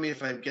get on me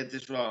if I get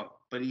this wrong,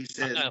 but he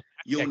says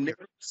you'll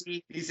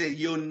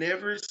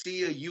never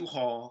see a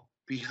U-Haul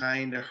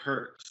behind a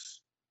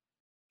hearse.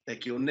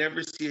 Like, you'll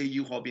never see a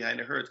U-Haul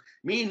behind a hearse,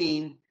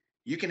 meaning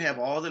you can have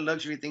all the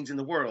luxury things in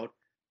the world,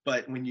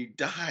 but when you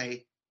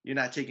die, you're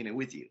not taking it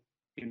with you.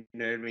 You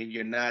know what I mean?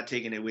 You're not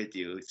taking it with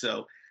you.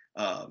 So,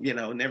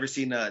 never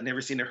seen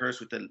a hearse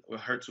with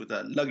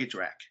a luggage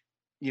rack.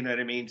 You know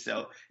what I mean?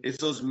 So it's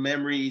those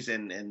memories,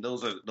 and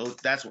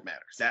that's what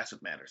matters. That's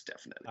what matters,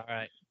 definitely. All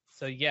right.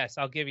 So yes,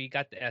 I'll give you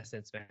got the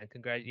essence, man.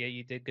 Congrats. Yeah,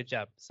 you did good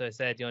job. So it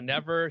said you'll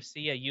never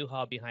see a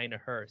U-Haul behind a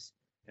hearse.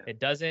 Yeah. It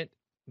doesn't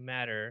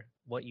matter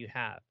what you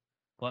have.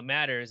 What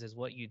matters is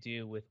what you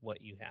do with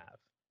what you have.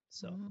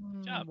 So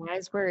good job.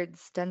 Wise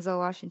words, Denzel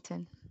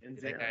Washington.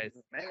 That guy's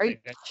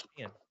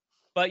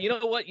But you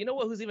know what?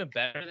 Who's even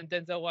better than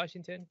Denzel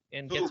Washington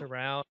and gets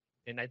around?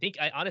 And I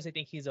honestly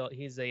think he's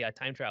a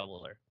time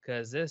traveler,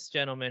 because this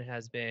gentleman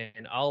has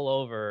been all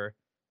over,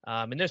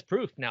 and there's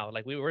proof now.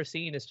 Like, we're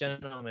seeing this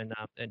gentleman,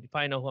 and you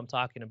probably know who I'm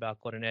talking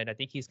about, Coronel. I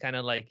think he's kind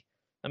of like,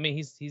 I mean,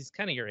 he's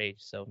kind of your age,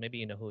 so maybe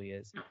you know who he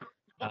is.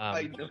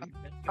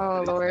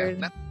 Oh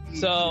Lord.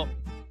 So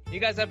you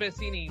guys have been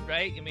seeing him,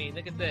 right? I mean,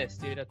 look at this,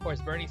 dude. Of course,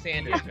 Bernie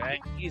Sanders, right?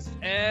 He's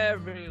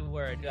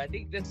everywhere, dude. I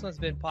think this one's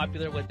been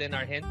popular within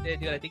our gente,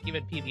 dude. I think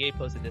even PVA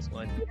posted this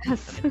one.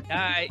 Yes. The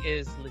guy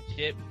is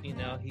legit, he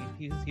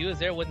was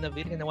there when the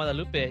Virgen de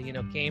Guadalupe,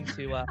 came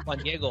to Juan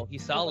Diego. He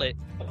saw it,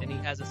 and he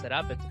has a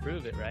setup to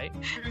prove it, right?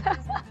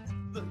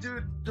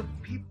 Dude, the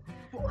people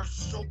are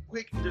so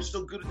quick. They're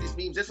so good at these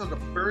memes. This was the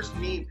first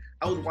meme.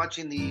 I was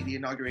watching the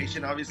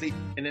inauguration, obviously,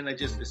 and then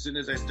as soon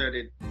as I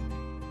started,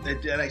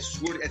 and I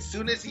swear, as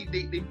soon as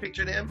they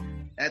pictured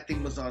him, that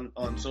thing was on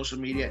social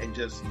media, and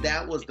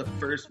that was the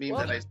first meme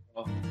that I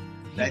saw.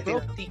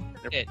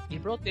 He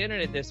broke the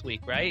internet this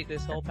week, right?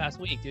 This whole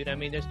past week, dude. I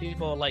mean, there's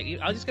people like,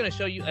 I'm just gonna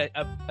show you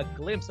a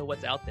glimpse of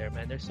what's out there,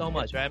 man. There's so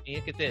much, right? I mean,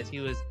 look at this. He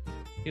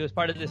was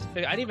part of this. I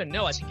didn't even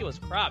know. I think it was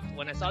cropped.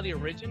 When I saw the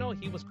original,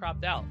 he was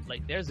cropped out.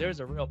 Like, there's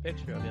a real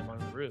picture of him on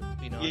the roof.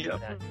 Yeah.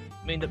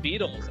 I mean, the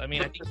Beatles. I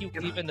mean, I think he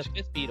was even the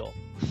fifth Beatle.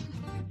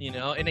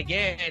 And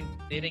again,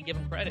 they didn't give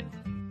him credit.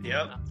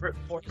 Yeah. For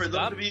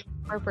those of you,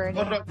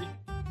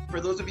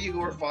 for those of you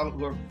who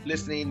are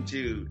listening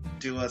to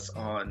us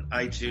on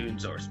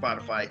iTunes or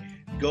Spotify,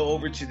 go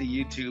over to the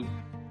YouTube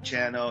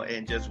channel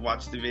and just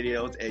watch the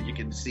videos, and you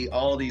can see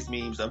all these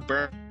memes of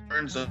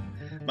Burnzo,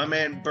 my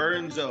man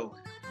Burnzo.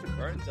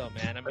 Burnzo,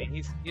 man. I mean,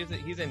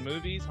 he's in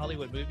movies,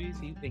 Hollywood movies.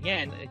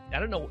 I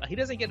don't know. He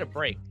doesn't get a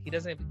break. He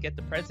doesn't get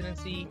the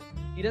presidency.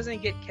 He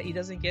doesn't get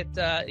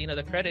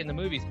the credit in the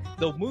movies.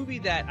 The movie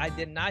that I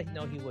did not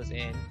know he was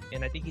in,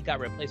 and I think he got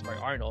replaced by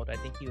Arnold. I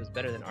think he was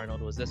better than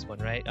Arnold. Was this one,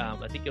 right?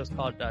 I think it was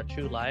called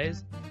True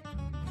Lies.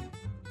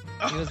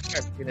 He was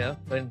cast,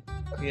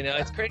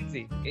 it's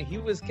crazy. He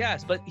was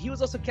cast, but he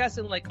was also cast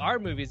in like our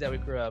movies that we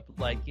grew up,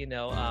 like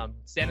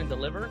Stand and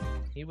Deliver.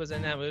 He was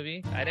in that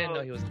movie. I didn't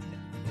know he was in that.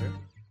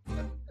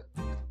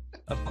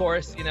 Of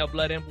course,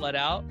 Blood In, Blood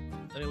Out.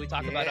 I mean, we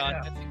talk about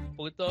on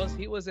Putos.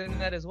 He was in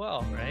that as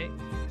well, right?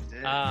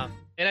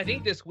 And I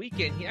think this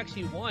weekend he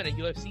actually won a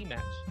UFC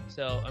match.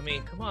 So, I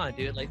mean, come on,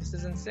 dude. Like, this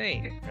is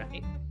insane,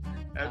 right?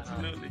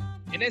 Absolutely.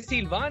 And then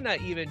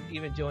Silvana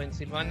even joined.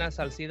 Silvana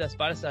Salcida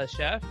Esparza,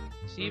 chef.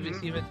 She even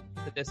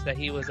said this, that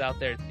he was out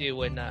there too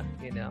when,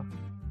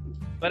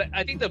 But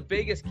I think the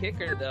biggest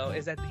kicker, though,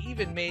 is that they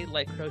even made,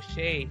 like,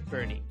 crochet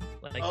Bernie.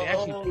 Like, they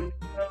actually...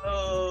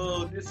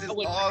 no, this is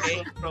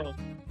awesome, bro.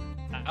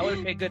 I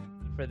would pay good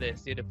for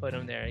this, dude, to put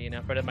him there,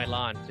 for my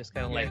lawn. Just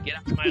kind of like, get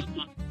off my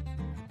lawn.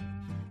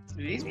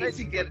 He needs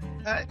to get a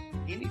cut.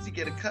 He needs to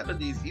get a cut of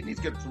these. He needs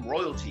to get some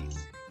royalties.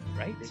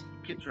 Right?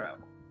 He can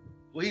travel.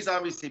 Well, he's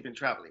obviously been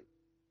traveling.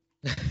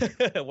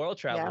 World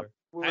traveler.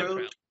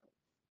 Yeah.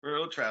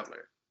 World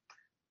traveler.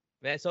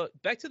 Man, so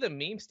back to the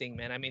memes thing,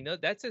 man. I mean,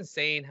 that's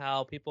insane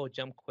how people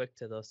jump quick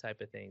to those type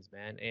of things,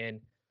 man.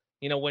 And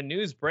when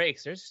news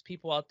breaks, there's just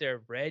people out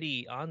there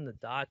ready on the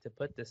dot to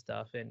put this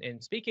stuff.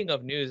 And speaking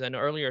of news, I know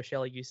earlier,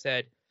 Shelly, you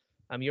said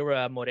you were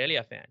a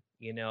Morelia fan,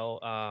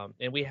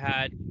 and we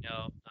had,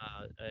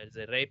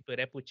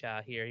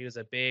 Repucha here. He was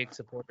a big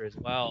supporter as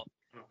well.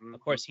 Mm-hmm.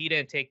 Of course, he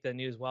didn't take the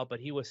news well, but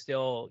he was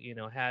still,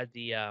 had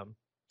the,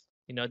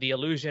 the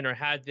illusion, or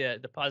had the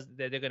positive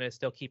that they're going to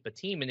still keep a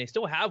team, and they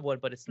still have one,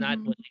 but it's not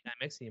Liga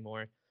MX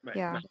anymore. Right.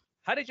 Yeah.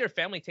 How did your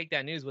family take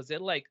that news? Was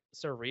it like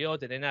surreal?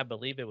 Did they not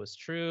believe it was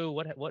true?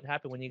 What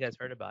happened when you guys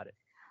heard about it?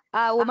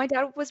 Well, my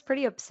dad was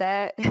pretty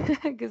upset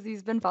because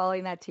he's been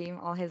following that team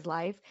all his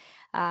life.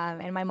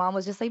 And my mom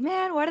was just like,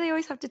 man, why do they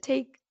always have to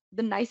take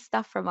the nice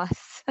stuff from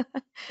us?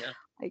 Yeah.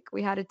 Like,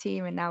 we had a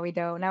team and now we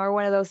don't. Now we're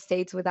one of those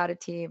states without a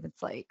team.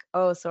 It's like,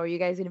 oh, so are you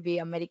guys going to be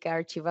America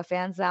or Chiva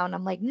fans now? And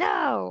I'm like,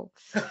 no.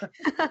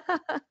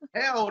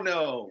 Hell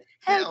no.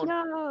 Hell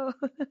no.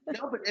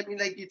 No, but I mean,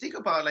 like, you think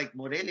about like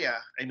Morelia.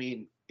 I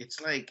mean,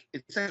 it's like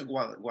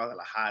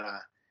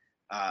Guadalajara,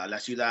 La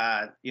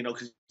Ciudad. You know,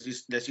 because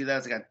La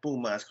Ciudad's got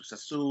Pumas, Cruz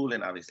Azul,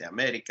 and obviously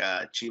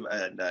America,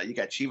 Chivas, and you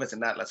got Chivas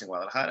and Atlas in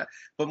Guadalajara.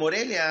 But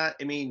Morelia,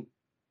 I mean,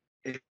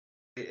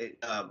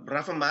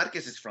 Rafa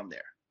Marquez is from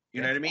there. You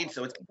know what I mean?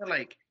 So it's kind of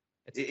like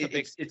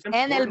it's and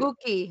El important.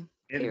 Buki.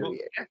 Yeah,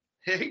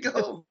 there you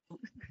go.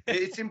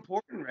 It's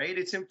important, right?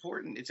 It's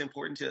important. It's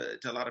important to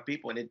a lot of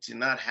people, and to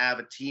not have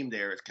a team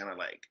there is kind of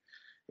like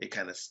it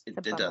does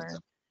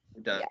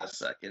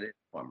suck. It is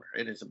a bummer.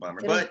 It is a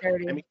bummer. But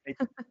I mean,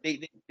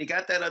 they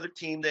got that other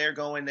team there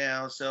going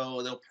now,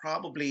 so they'll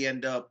probably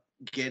end up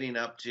getting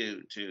up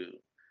to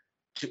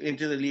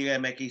into the Liga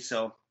MX.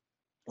 So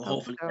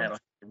hopefully that'll.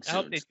 I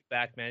hope they get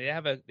back, man.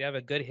 They have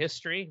a good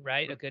history,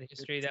 right? A good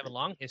history. They have a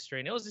long history,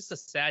 and it was just a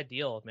sad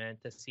deal, man,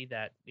 to see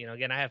that. You know,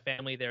 again, I have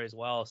family there as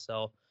well,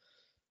 so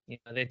you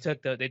know they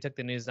took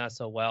the news not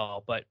so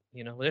well, but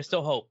you know, there's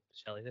still hope,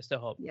 Shelly. There's still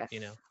hope. Yes, you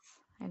know.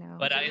 I know.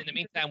 But in the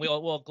meantime,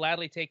 we'll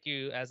gladly take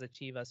you as a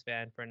Chivas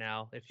fan for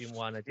now if you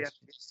want to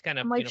just kind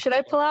of. I'm like, should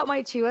I pull out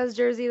my Chivas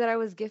jersey that I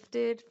was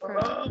gifted?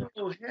 Oh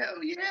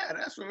hell yeah,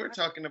 that's what we're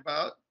talking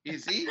about. You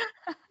see.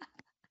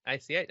 I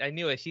see it. I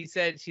knew it. She's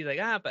like,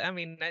 but I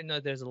mean, I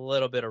know there's a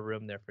little bit of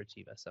room there for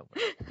Chivas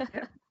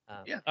somewhere.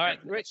 Yeah. All right,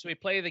 Rich, should we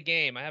play the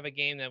game? I have a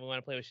game that we want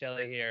to play with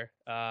Shelly here.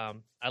 I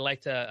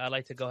like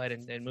to go ahead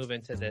and move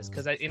into this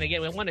because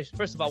again,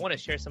 first of all, I want to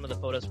share some of the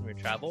photos from your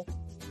travel,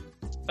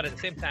 but at the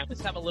same time,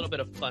 let's have a little bit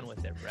of fun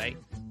with it, right?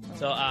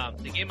 So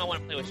the game I want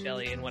to play with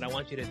Shelly, and what I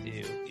want you to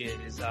do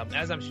is,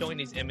 as I'm showing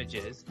these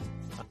images,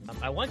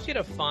 I want you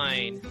to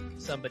find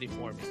somebody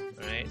for me.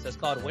 All right, so it's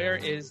called "Where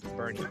is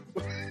Bernie?"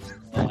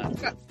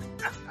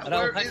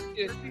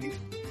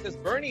 Because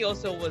Bernie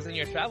also was in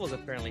your travels.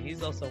 Apparently,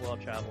 he's also well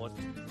traveled.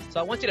 So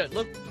I want you to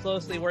look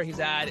closely where he's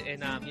at,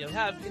 and I'll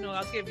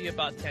give you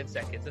about 10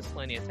 seconds. There's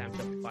plenty of time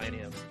to find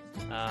him.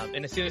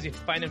 And as soon as you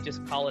find him,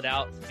 just call it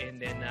out,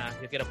 and then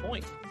you'll get a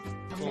point.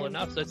 Cool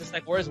enough. So it's just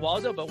like, where's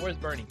Waldo, but where's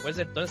Bernie? Where's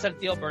it? Don't say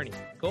Theo Bernie.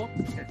 Cool?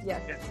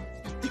 Yes.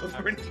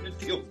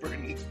 Theo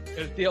Bernie.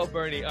 Theo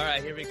Bernie. All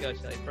right, here we go,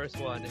 Shelly. First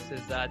one. This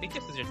is, I think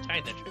this is your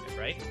China trip,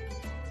 right?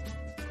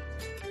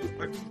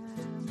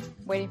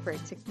 Waiting for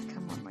it to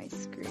come on my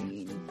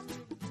screen.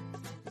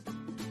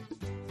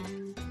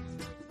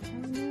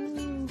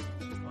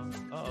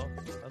 Oh,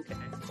 okay.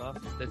 Well,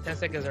 the 10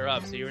 seconds are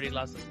up, so you already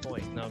lost this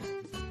point. No.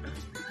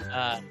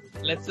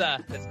 Let's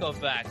go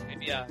back.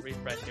 Maybe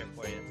refresh here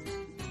for you.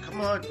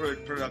 Come on,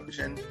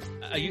 production.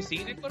 Are you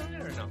seeing it,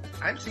 Coronel, or no?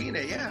 I've seen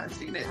it. Yeah, I've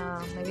seen it.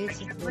 Maybe it's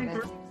just me.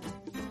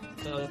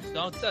 So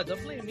don't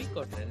blame me,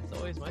 Coronel. It's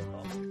always my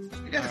fault.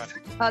 Yes.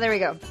 Right. Oh, there we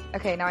go.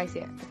 Okay, now I see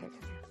it. Okay.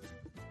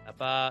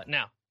 About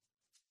now.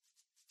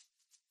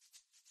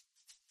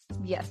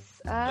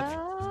 Yes. I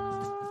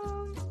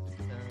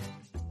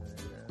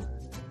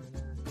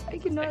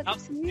cannot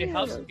see it.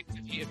 Helps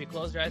if you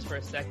close your eyes for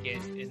a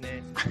second and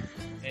then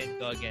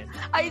go again.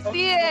 I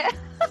see it.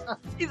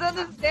 He's on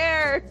the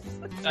stairs.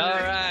 All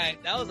right,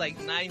 that was like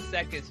 9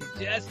 seconds.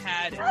 You just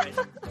had it. Right?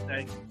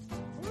 Like,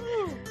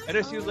 I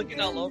know she was looking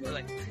all over,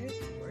 like, where is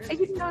he? I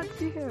did not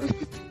see him.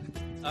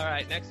 All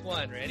right, next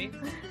one. Ready?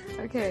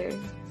 Okay.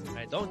 All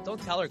right,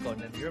 don't tell her,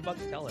 Conan. You're about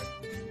to tell her.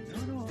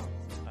 No. All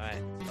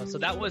right. Oh, so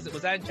that was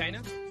that in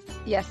China?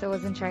 Yes, it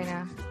was in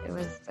China. It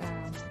was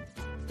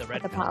the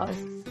Red at the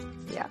Palace.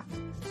 Yeah.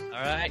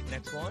 All right,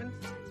 next one.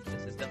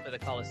 This is definitely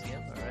the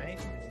Coliseum. All right,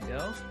 here we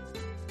go.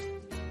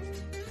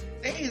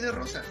 Hey, the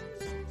Rosa.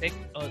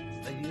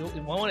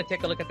 You want to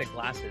take a look at the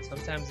glasses.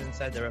 Sometimes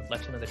inside the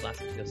reflection of the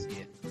glasses, you'll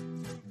see it.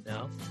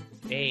 No?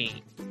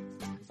 8,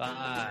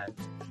 5,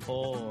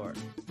 4,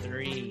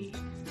 3,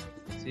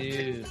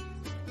 2,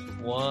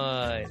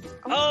 1.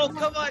 Oh,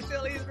 come on,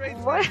 Shelly. He's right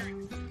there.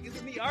 He's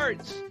in the arch.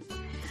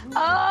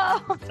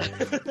 Oh!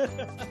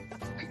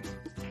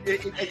 I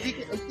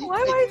think Why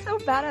am I so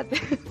bad at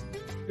this?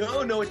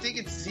 No, I think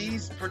it's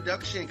Z's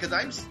production because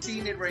I'm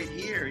seeing it right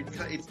here.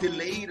 It's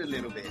delayed a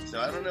little bit, so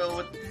I don't know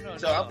what.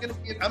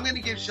 I'm gonna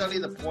give Shelly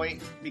the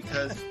point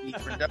because the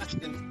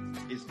production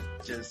is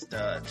just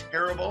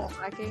terrible.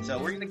 So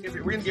we're gonna give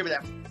it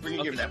that.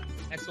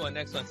 Next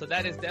one. So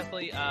that is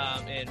definitely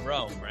in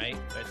Rome, right?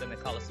 It's in the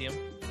Coliseum.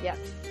 Yes.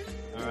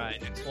 All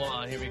right, next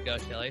one. Here we go,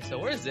 Shelly. So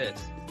where is this?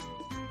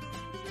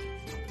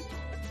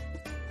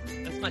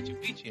 That's Machu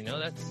Picchu, you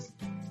know?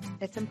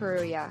 It's in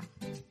Peru, yeah.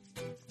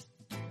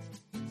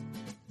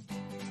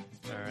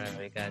 All right,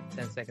 we got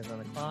 10 seconds on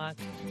the clock.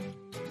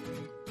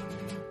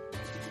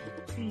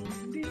 Can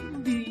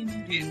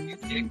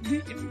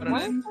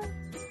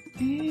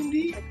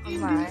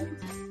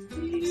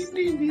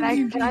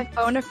I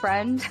phone a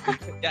friend?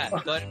 Yeah, go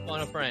ahead and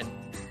phone a friend.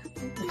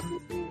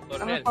 I'm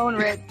gonna phone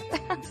Rich.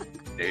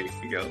 There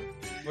you go.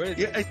 Where is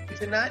Yeah,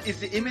 is it not? Is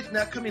the image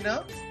not coming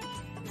up?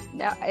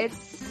 No,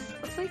 it's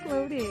like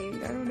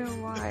loading. I don't know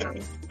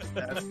why.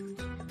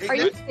 Hey, Are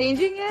you guys,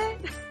 changing it?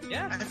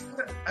 Yeah.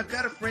 I've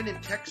got a friend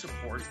in tech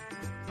support.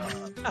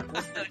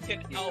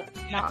 Oh,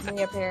 Not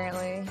me,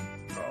 apparently.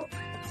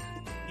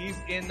 he's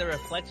in the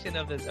reflection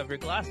of your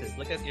glasses.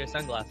 Look at your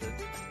sunglasses.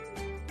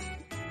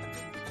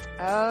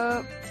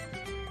 Oh.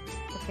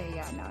 Okay,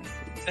 yeah, now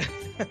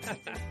I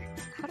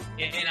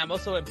see. And I'm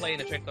also playing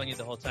a trick on you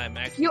the whole time.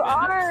 Actually, You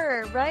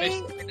are,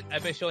 right?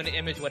 I've been showing the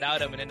image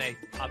without him, and then I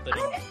popped it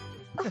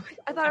in.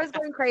 I thought I was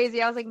going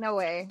crazy. I was like, no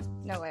way.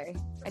 No way.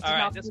 I did All right,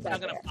 not this see I'm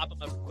that gonna there. pop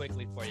him up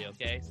quickly for you,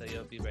 okay? So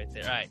you'll be right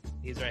there. All right,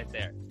 he's right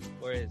there.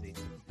 Where is he?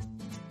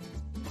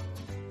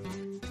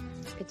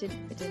 It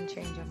didn't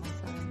change on my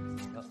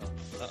side.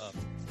 Uh oh.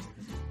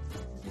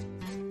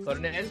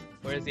 Coronel,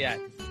 where is he at?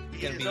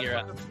 He's gonna be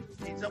your.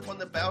 He's up on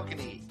the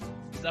balcony.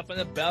 He's up on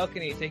the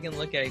balcony taking a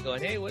look at you,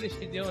 going, "Hey, what is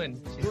she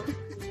doing?"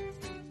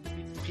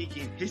 He's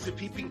peeking. He's a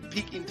peeking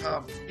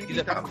Tom. He's Peeking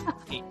a Tom.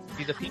 peep.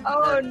 He's a peep.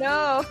 Oh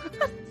no.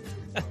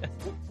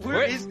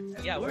 Where is?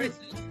 Yeah, where is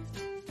it?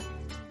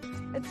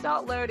 It's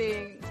not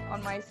loading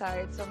on my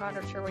side, so I'm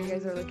not sure what you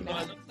guys are looking No,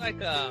 it at. looks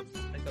like a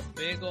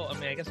big old. I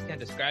mean, I guess we can't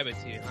describe it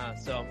to you, huh?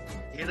 So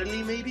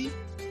Italy, maybe?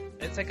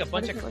 it's like a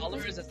bunch of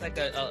colors. It's like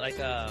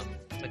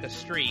a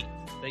street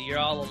that you're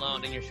all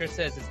alone, and your shirt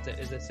says,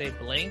 "Is it say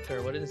Blink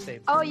or what does it say?"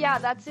 Oh yeah,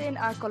 that's in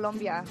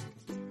Colombia.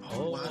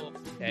 Oh, wow.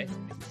 okay. I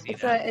can see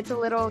It's that. a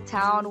little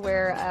town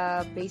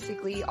where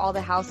basically all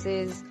the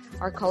houses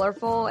are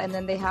colorful, and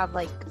then they have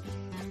like,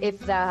 if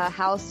the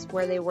house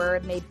where they were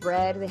made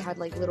bread, they had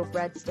like little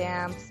bread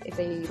stamps. If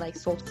they like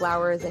sold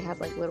flowers, they had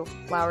like little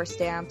flower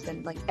stamps,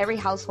 and like every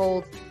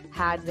household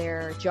had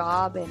their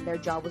job, and their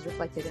job was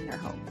reflected in their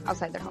home,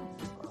 outside their home.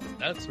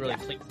 That looks really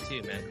clean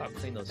too, man. Look how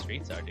clean those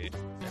streets are, dude.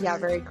 Yeah,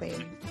 very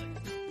clean.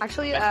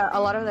 Actually, a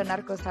lot of the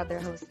narcos had their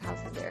houses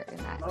there in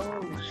that. Oh,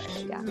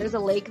 area. Yeah, there's a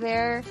lake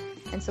there,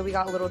 and so we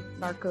got a little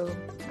narco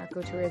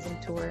tourism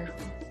tour.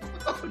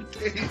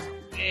 Okay.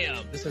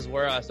 Damn, this is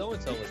where so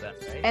and so was at,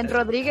 right? And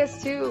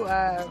Rodriguez too,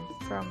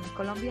 from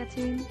Colombia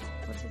team.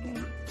 What's his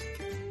name?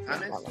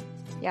 James?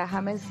 Yeah,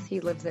 James. He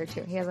lives there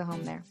too. He has a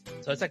home there.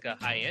 So it's like a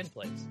high end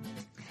place.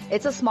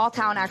 It's a small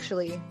town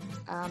actually.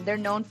 They're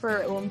known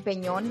for un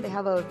peñón. They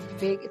have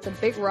it's a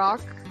big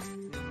rock.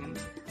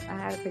 I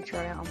had a picture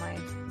of it on my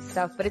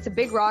stuff, but it's a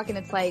big rock, and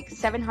it's like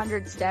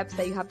 700 steps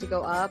that you have to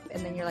go up,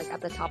 and then you're like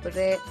at the top of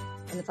it,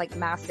 and it's like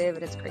massive,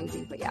 and it's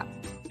crazy. But yeah,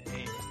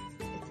 Hey.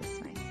 it's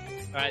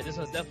nice. All right, this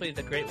one's definitely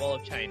the Great Wall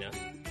of China.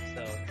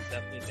 So it's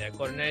definitely there.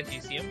 Coronel, do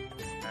you see him?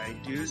 I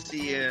do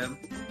see him.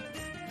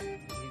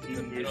 He's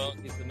in the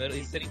middle.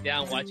 He's sitting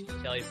down watching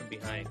Shelly from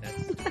behind.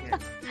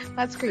 That's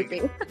That's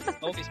creepy.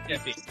 always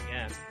creepy.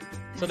 Yeah.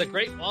 So the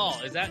Great Wall,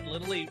 is that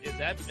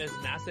as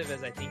massive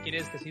as I think it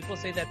is? Because people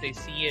say that they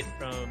see it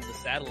from the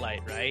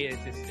satellite, right?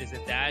 Is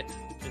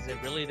it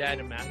really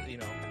that massive? You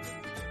know,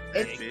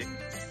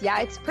 Yeah,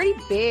 it's pretty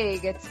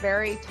big. It's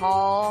very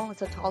tall.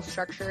 It's a tall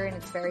structure, and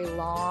it's very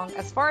long.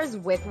 As far as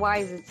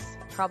width-wise, it's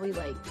probably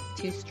like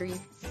 2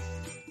 streets,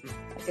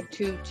 like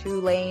a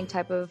two-lane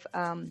type of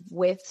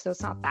width, so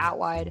it's not that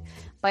wide.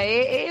 But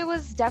it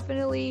was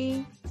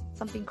definitely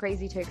something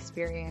crazy to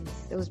experience.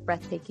 It was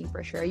breathtaking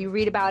for sure. You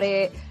read about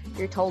it,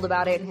 you're told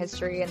about it in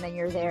history, and then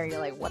you're there, you're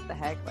like, what the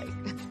heck? Like,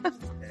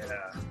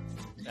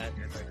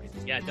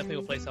 yeah, definitely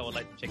a place I would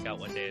like to check out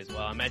one day as well.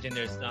 I imagine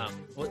there's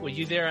were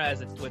you there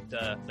with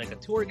like a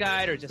tour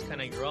guide, or just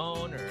kind of your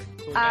own, or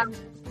tour guide?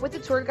 with the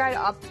tour guide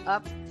up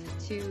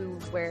to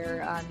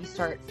where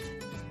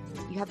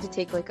you have to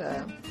take like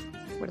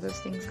what are those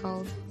things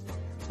called?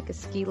 Like a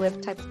ski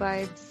lift type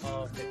vibes.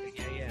 Oh, okay.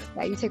 Yeah.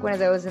 Yeah, you take one of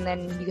those, and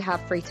then you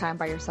have free time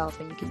by yourself,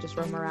 and you can just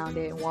roam around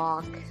it and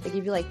walk. They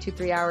give you like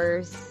 2-3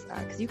 hours,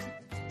 because you could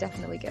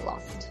definitely get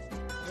lost.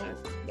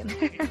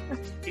 Did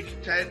you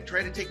try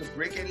to take a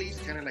break at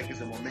least, kind of like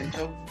as a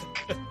memento?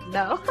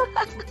 No.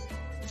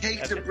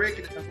 Takes a break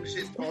and oh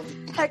shit.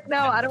 Heck no,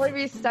 I don't want to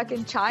be stuck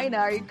in China.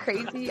 Are you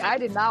crazy? I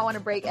did not want to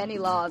break any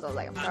laws. I was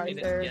like, I'm sorry,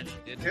 sir.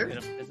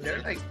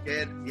 They're like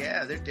dead.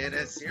 Yeah, they're dead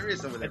as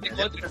serious over there. They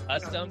go through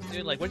customs,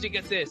 dude. Like, where'd you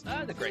get this?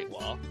 The Great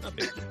Wall. Not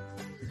big.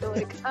 They're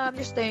like,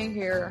 you're staying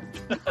here.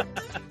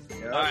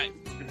 Yeah. All right.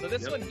 So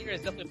this one here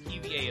is definitely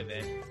a PVA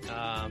event.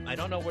 I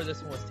don't know where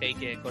this one was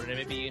taken. Coronel,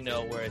 maybe you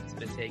know where it's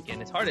been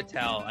taken. It's hard to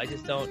tell. I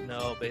just don't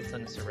know based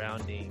on the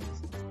surroundings.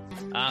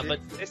 But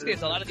in this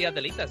case, a lot of the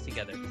Adelitas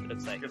together, it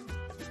looks like.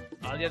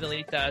 All the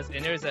Adelitas,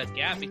 and there's a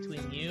gap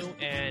between you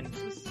and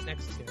who's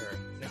next to her,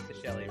 next to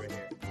Shelly right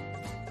here.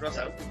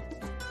 Rosa.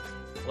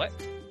 What?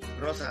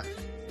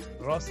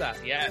 Rosa,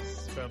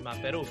 yes, from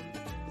Peru.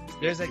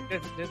 There's a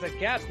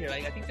gap here.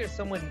 Like, I think there's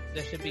someone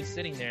that should be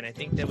sitting there, and I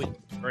think that would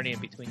burn in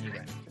between you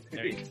guys.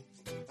 There you go.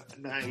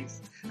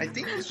 Nice. I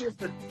think this was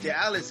the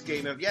Dallas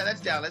game of. Yeah,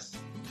 that's Dallas.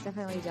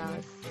 Definitely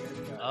Dallas.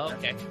 Oh,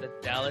 okay, the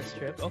Dallas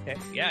trip. Okay,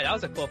 yeah, that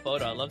was a cool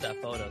photo. I love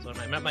that photo. So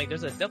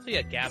there's definitely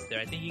a gap there.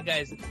 I think you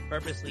guys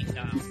purposely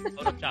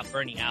photoshopped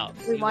Bernie out.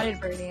 We wanted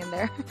Bernie in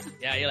there.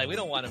 Yeah, you're like, we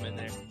don't want him in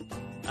there.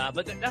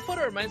 But that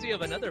photo reminds me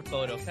of another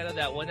photo, kind of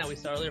that one that we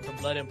saw earlier from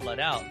Blood In, Blood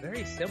Out.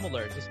 Very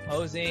similar, just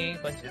posing,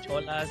 bunch of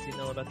cholas,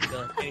 about to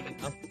go.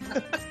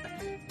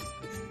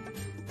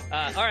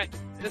 All right,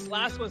 this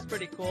last one's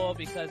pretty cool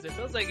because it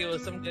feels like it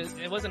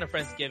wasn't a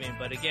Friendsgiving,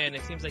 but again,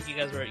 it seems like you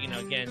guys were,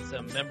 again,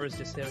 some members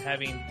just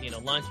having,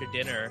 lunch or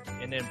dinner,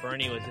 and then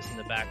Bernie was just in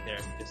the back there,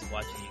 just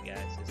watching you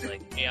guys. It's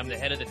like, hey, I'm the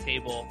head of the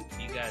table.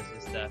 You guys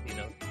just,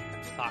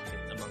 talking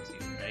amongst you,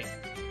 right?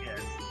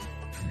 Yes.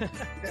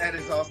 That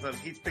is awesome.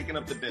 He's picking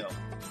up the bill.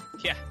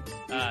 Yeah.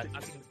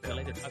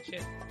 Talking to talk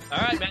shit. All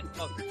right, man.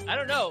 Oh, I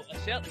don't know.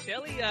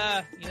 Shelly,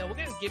 we're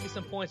going to give you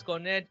some points. Go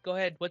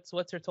ahead.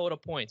 What's her total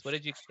points? What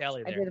did you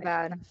tally there? I did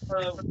bad.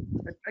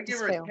 I give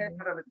her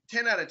a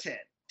 10 out of 10.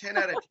 10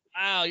 out of 10.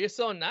 Wow, you're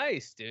so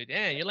nice, dude.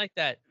 Man, you're like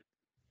that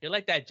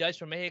judge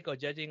from Mexico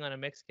judging on a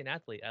Mexican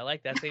athlete. I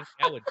like that same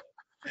thing I would do.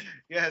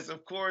 Yes,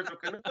 of course. No,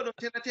 10 out of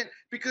 10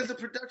 because the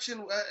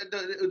production,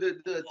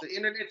 the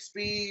internet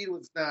speed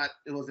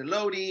wasn't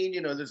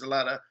loading. There's a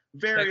lot of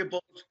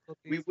variables.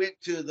 We went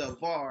to the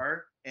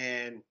VAR,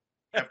 and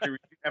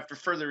after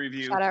further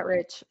review, shout out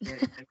Rich.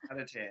 10 out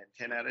of 10.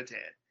 10 out of 10.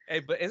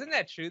 Hey, but isn't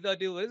that true though,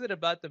 dude? What is it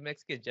about the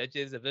Mexican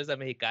judges? If there's a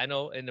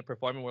Mexicano in the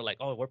performing, we're like,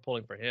 oh, we're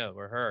pulling for him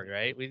or her,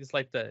 right? We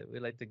like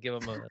to give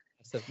them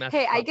a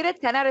Hey, I get a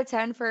 10 out of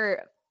 10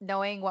 for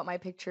knowing what my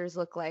pictures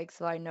look like,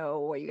 so I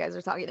know what you guys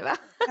are talking about.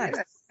 Yeah,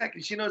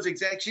 exactly. She knows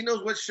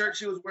what shirt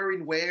she was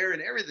wearing where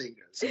and everything.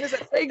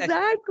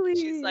 Exactly.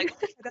 She's like,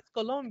 oh, that's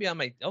Colombia. I'm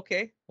like,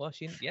 okay, well,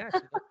 she knows her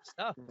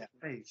stuff.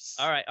 Nice.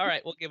 All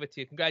right, we'll give it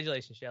to you.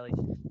 Congratulations, Shelly.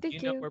 Thank you.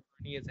 You know where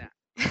Bernie is at.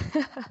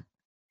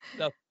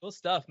 So cool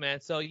stuff,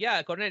 man. So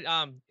yeah, Cornet,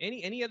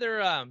 any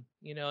other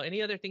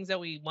any other things that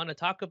we want to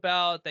talk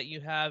about that you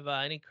have,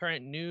 any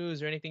current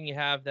news or anything you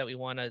have that we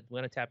want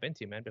to tap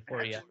into, man,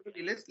 before you.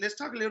 Let's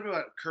talk a little bit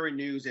about current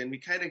news, and we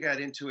kind of got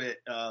into it.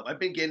 I've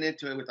been getting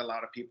into it with a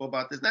lot of people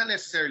about this, not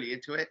necessarily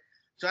into it.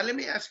 So let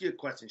me ask you a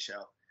question,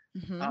 Shell.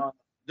 Mm-hmm.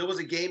 There was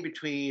a game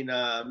between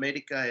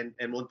America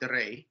and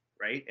Monterrey,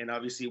 right? And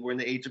obviously we're in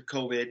the age of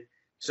COVID.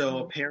 So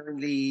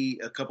apparently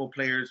a couple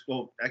players,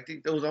 well, I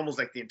think it was almost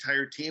like the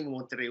entire team of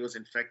Monterrey was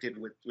infected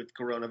with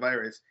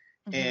coronavirus.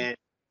 Mm-hmm. And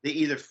they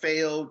either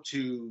failed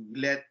to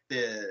let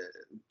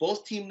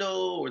both team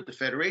know or the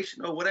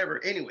federation know,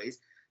 whatever. Anyways,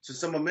 so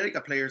some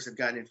America players have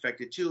gotten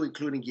infected too,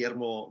 including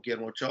Guillermo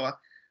Ochoa,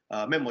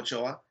 Memo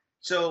Ochoa.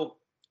 So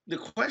the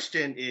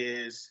question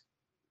is,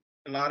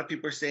 a lot of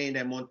people are saying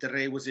that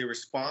Monterrey was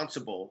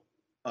irresponsible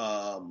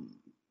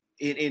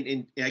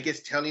in I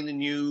guess telling the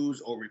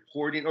news or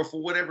reporting or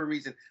for whatever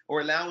reason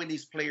or allowing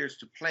these players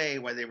to play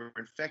while they were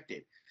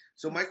infected.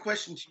 So my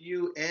question to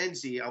you,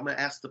 Angie, I'm going to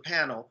ask the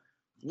panel,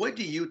 what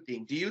do you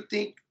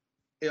think?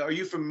 Are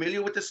you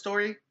familiar with the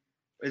story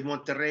with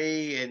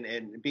Monterrey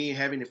and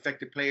having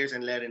infected players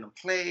and letting them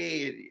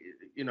play?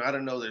 I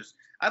don't know.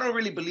 I don't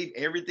really believe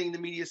everything the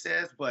media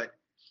says, but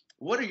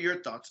what are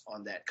your thoughts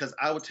on that? Because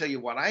I will tell you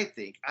what I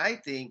think. I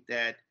think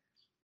that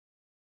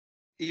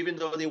even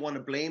though they want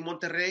to blame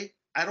Monterrey,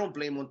 I don't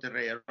blame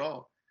Monterrey at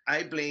all.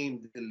 I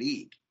blame the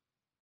league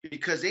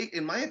because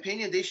in my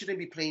opinion, they shouldn't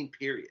be playing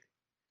period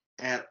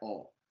at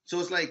all. So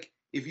it's like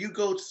if you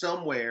go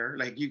somewhere,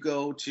 like you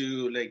go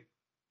to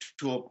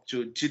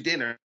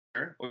dinner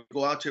or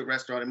go out to a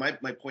restaurant. And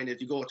my point is,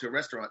 you go out to a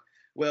restaurant.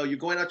 Well, you're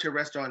going out to a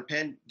restaurant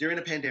during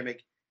a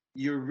pandemic.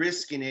 You're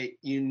risking it.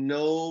 You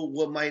know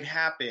what might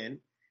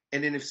happen.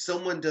 And then if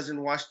someone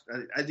doesn't wash,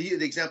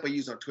 the example I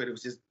used on Twitter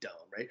was just dumb,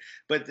 right?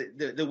 But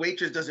the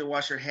waitress doesn't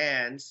wash her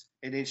hands,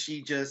 and then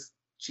she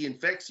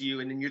infects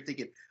you, and then you're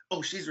thinking,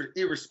 oh, she's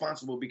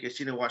irresponsible because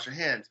she didn't wash her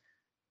hands.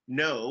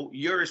 No,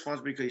 you're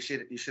responsible because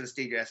you should have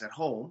stayed your ass at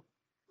home.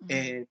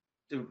 Mm-hmm.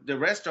 And the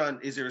restaurant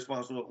is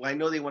irresponsible. Well, I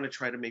know they want to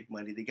try to make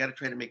money. They got to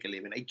try to make a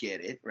living. I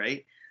get it,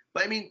 right?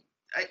 But I mean,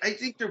 I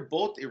think they're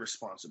both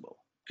irresponsible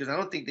because I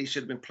don't think they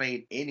should have been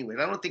playing anyway.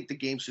 I don't think the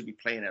game should be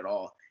playing at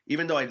all.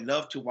 Even though I'd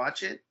love to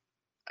watch it,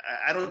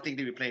 I don't think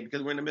they'd be playing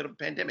because we're in the middle of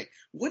a pandemic.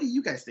 What do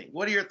you guys think?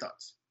 What are your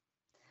thoughts?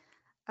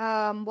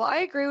 Well, I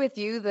agree with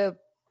you. The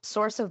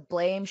source of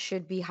blame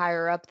should be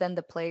higher up than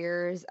the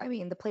players. I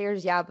mean, the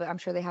players, yeah, but I'm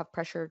sure they have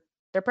pressure.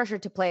 They're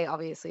pressured to play,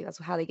 obviously. That's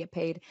how they get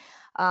paid.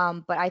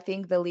 But I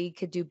think the league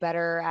could do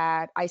better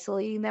at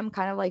isolating them,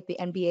 kind of like the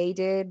NBA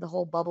did, the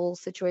whole bubble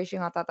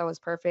situation. I thought that was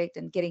perfect.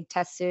 And getting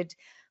tested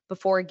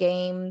before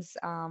games.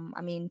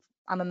 I mean,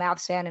 I'm a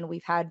Mavs fan, and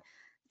we've had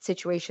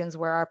situations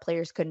where our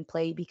players couldn't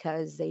play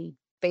because they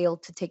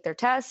failed to take their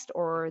test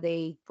or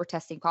they were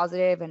testing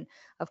positive. And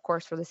of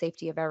course, for the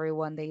safety of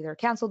everyone, they either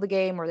canceled the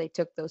game or they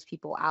took those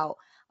people out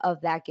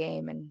of that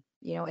game. And,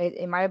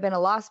 it might have been a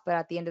loss, but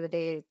at the end of the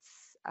day,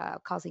 it's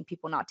causing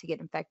people not to get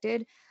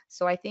infected.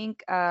 So I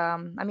think,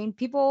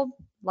 people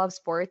love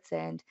sports,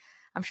 and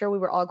I'm sure we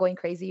were all going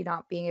crazy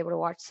not being able to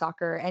watch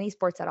soccer, any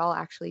sports at all,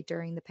 actually,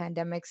 during the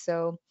pandemic.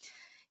 So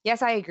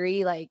yes, I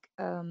agree. Like,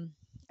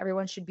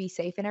 everyone should be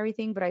safe and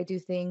everything, but I do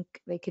think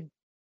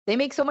they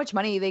make so much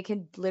money. They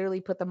could literally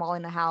put them all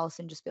in a house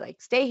and just be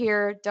like, stay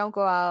here, don't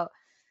go out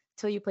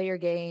till you play your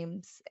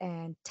games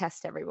and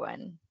test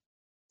everyone.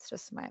 It's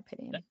just my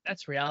opinion.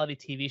 That's reality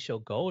TV show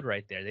gold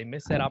right there. They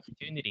miss that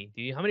opportunity.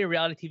 How many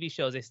reality TV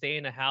shows they stay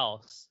in a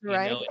house,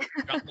 Right.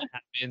 and drama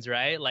happens,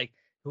 right? Like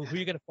who are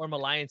you gonna form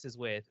alliances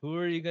with? Who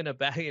are you gonna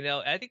back?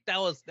 I think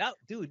that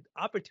dude,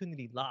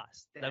 opportunity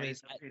lost. I mean,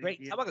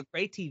 great. How about a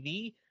great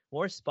TV?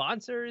 More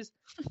sponsors.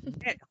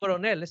 Hey,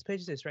 Coronel, let's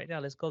page this right now.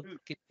 Let's go.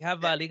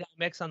 Have Liga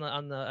MX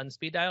on the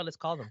speed dial. Let's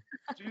call them.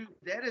 Dude,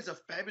 that is a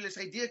fabulous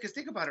idea. Because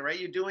think about it, right?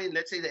 You're doing,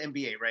 let's say, the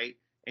NBA, right?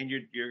 And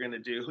you're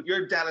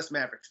a Dallas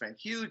Mavericks fan,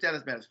 huge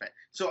Dallas Mavericks fan.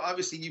 So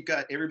obviously you've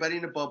got everybody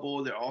in a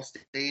bubble. They're all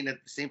staying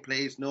at the same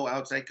place, no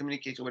outside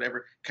communication,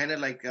 whatever. Kind of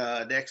like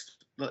the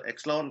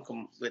X-Loan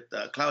with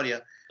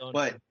Claudia.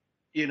 But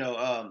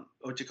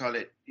what you call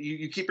it?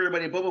 You keep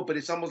everybody in a bubble, but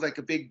it's almost like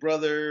a Big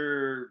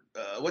Brother.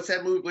 What's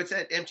that movie? What's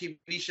that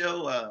MTV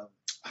show?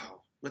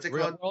 What's it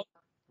called?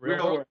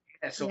 Real World.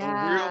 Yeah, so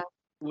Real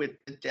with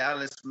the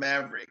Dallas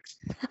Mavericks,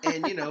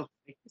 and like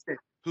you said,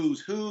 who's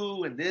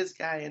who, and this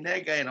guy and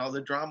that guy, and all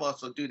the drama.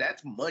 So, dude,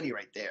 that's money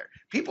right there.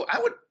 People,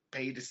 I would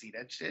pay to see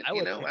that shit.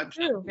 I'm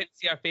sure to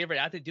see our favorite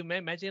athlete. Do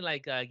imagine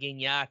like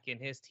Gignac and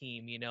his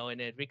team,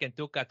 and Enrique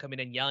Tuca coming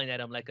and yelling at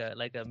him like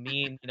a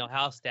mean,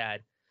 house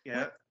dad.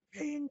 Yeah.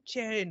 And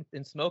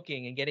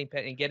smoking and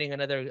getting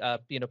another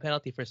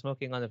penalty for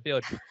smoking on the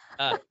field.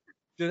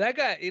 Dude, that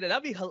guy,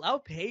 I'll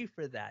pay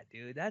for that,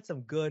 dude. That's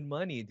some good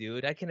money,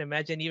 dude. I can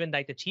imagine even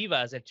like the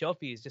Chivas at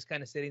Chofis just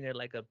kind of sitting there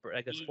like a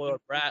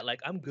spoiled brat, like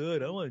I'm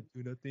good. I don't want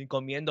to do nothing.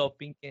 Comiendo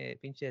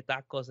pinche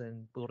tacos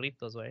and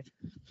burritos, right?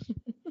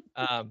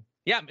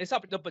 Yeah, it's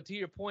up. But to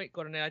your point,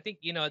 Coronel, I think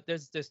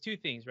there's two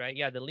things, right?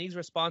 Yeah, the league's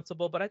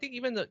responsible, but I think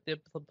even the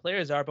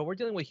players are. But we're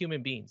dealing with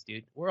human beings,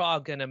 dude. We're all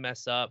gonna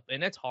mess up,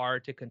 and it's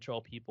hard to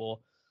control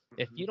people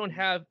if you don't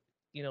have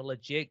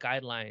legit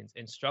guidelines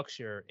and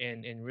structure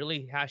and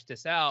really hash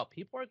this out.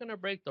 People are gonna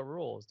break the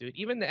rules, dude.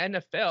 Even the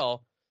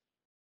NFL,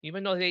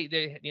 even though they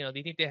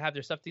think they have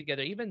their stuff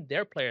together, even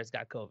their players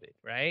got COVID,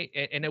 right?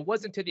 And it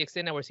wasn't to the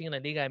extent that we're seeing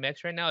like Liga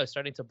MX right now. It's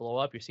starting to blow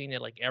up. You're seeing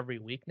it like every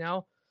week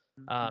now.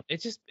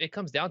 It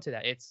comes down to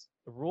that. It's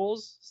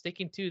rules,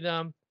 sticking to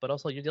them, but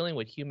also you're dealing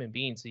with human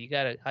beings. So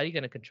how are you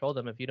gonna control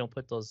them if you don't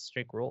put those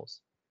strict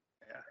rules?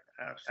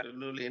 Yeah,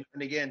 absolutely.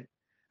 And again,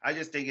 I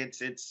just think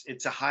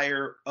it's a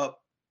higher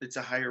up. It's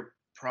a higher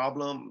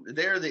problem.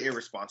 They're the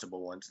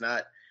irresponsible ones,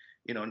 not,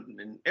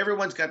 and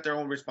everyone's got their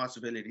own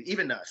responsibility.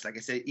 Even us, like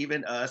I said,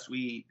 even us,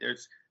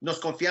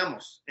 nos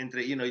confiamos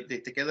entre,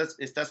 te quedas,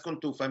 estás con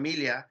tu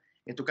familia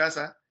en tu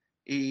casa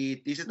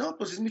y dices, no,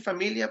 pues es mi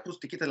familia, pues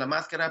te quitas la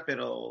máscara,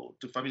 pero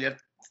tu familiar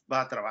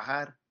va a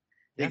trabajar.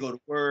 They go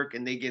to work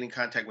and they get in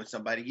contact with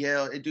somebody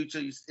else.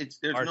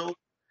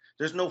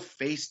 There's no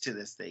face to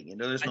this thing,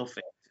 there's no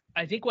face.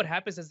 I think what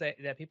happens is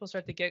that people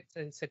start to get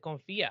se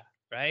confía,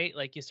 right?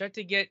 Like you start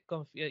to get,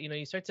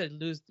 you start to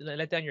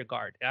let down your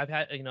guard. I've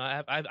had,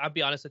 I'll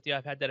be honest with you,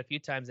 I've had that a few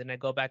times, and I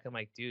go back, I'm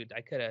like, dude,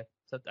 I could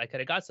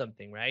have got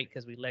something, right?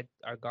 Because we let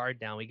our guard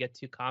down. We get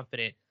too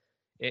confident.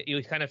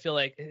 You kind of feel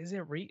like, is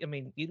it I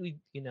mean, you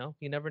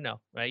never know,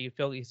 right?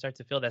 You start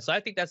to feel that. So I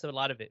think that's a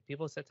lot of it.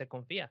 People se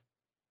confía.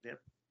 Yep.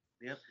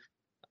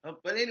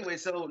 But anyway,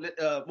 so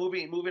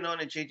moving on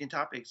and changing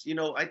topics.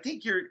 I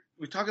think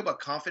we're talking about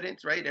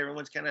confidence, right?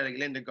 Everyone's kind of like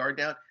letting their guard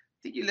down. I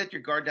think you let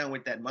your guard down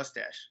with that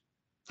mustache.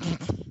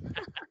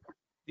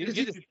 You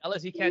just tell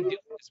us you can't do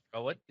this,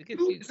 bro. What?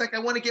 It's like I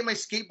want to get my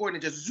skateboard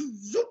and just zoom,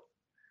 zoom.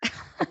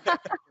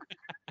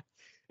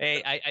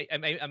 Hey,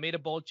 I made a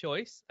bold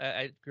choice.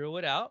 I grew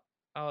it out.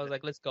 I was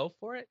like, let's go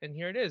for it. And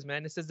here it is,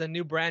 man. This is the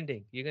new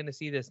branding. You're going to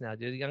see this now,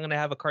 dude. I'm going to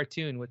have a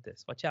cartoon with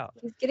this. Watch out.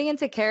 He's getting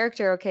into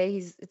character, okay?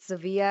 It's the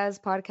Villa's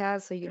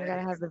podcast, so you got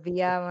to have the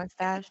Villa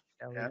mustache.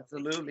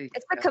 Absolutely.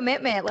 It's a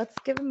commitment. Let's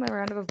give him a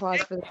round of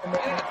applause for the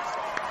commitment.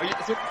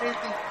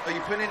 Are you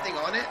putting anything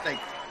on it? Like,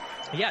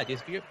 yeah,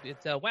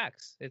 it's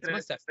wax. It's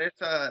mustache.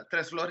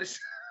 Tres flores.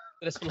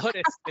 Tres flores.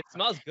 It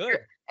smells good.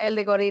 El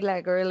de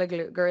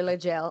gorilla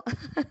gel.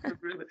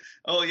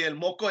 Oh yeah, el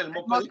moco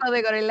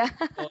de gorilla.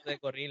 De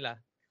gorilla.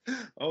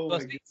 Oh, well,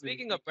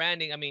 speaking of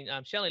branding, I mean,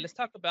 Shelly,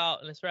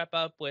 let's wrap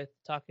up with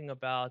talking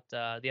about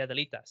the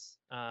Adelitas.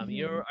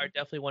 You are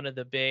definitely one of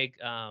the big,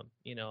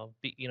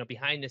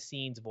 behind the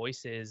scenes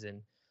voices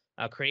and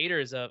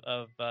creators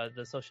of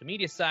the social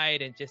media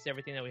side and just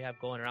everything that we have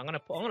going on. I'm gonna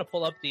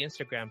pull up the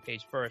Instagram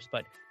page first,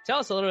 but tell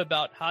us a little bit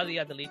about how the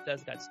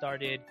Adelitas got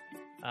started,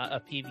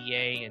 of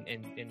PVA,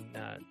 and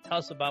tell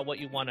us about what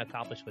you want to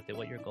accomplish with it,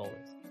 what your goal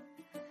is.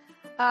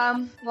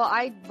 Well,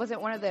 I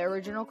wasn't one of the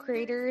original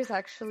creators.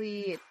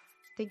 Actually, I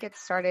think it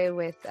started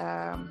with,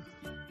 I'm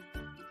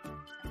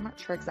not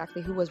sure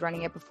exactly who was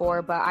running it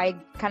before, but I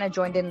kind of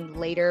joined in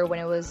later when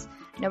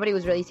nobody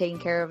was really taking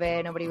care of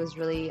it. Nobody was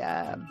really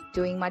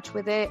doing much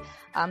with it.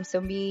 So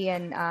me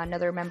and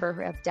another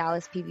member of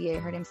Dallas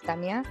PVA, her name's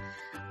Tania.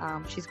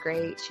 She's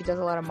great. She does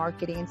a lot of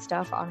marketing and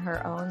stuff on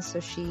her own. So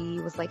she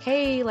was like,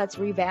 hey, let's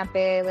revamp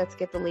it. Let's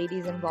get the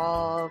ladies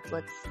involved.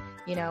 Let's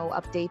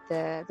update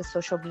the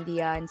social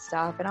media and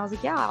stuff. And I was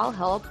like, yeah, I'll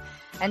help.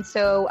 And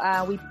so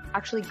we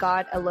actually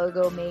got a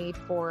logo made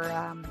for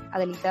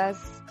Adelitas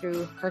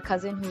through her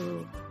cousin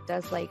who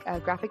does like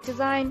graphic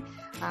design.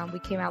 We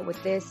came out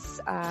with this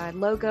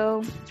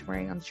logo. It's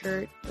wearing on the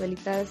shirt,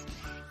 Adelitas.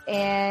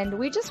 And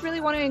we just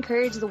really want to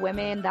encourage the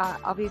women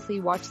that obviously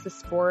watch the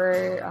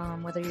sport,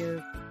 whether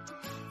you're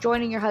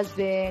joining your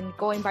husband,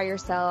 going by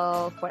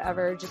yourself,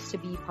 whatever, just to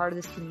be part of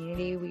this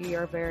community. We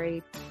are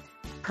very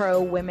pro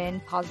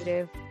women,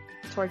 positive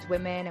towards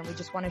women, and we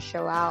just want to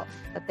show out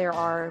that there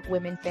are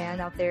women fans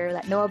out there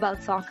that know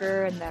about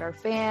soccer and that are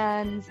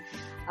fans,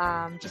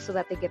 just so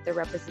that they get their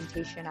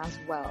representation as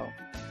well.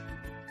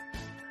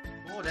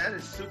 Oh, that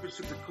is super,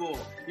 super cool.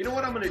 You know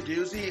what I'm going to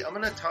do, Z? I'm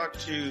going to talk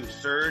to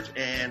Serge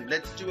and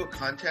let's do a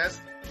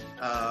contest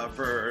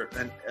for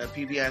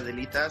PBA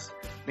Adelitas.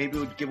 Maybe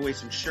we'll give away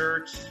some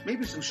shirts,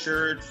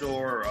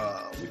 or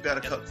we've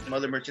got some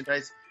other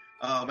merchandise.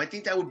 I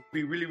think that would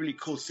be really, really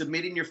cool.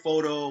 Submitting your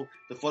photo,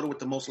 the photo with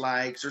the most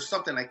likes, or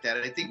something like that.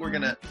 And I think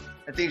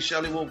I think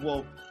Shelly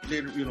will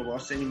I'll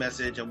send you a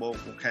message and we'll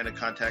kind of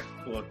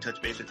we'll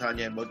touch base with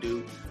Tanya and we'll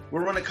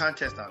run a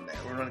contest on that.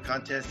 We'll run a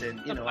contest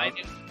and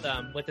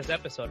with this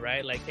episode,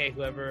 right? Like, hey,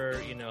 whoever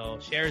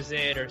shares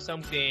it or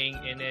something,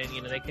 and then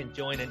they can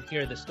join and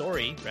hear the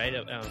story, right?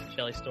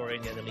 Shelly's story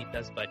and the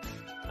Adelitas, but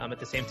at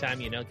the same time,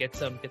 get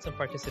some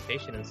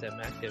participation and some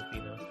active,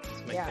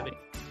 some activity.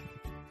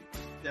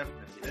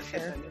 Definitely. Let's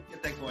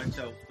get that going.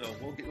 So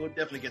we'll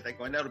definitely get that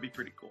going. That'll be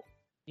pretty cool.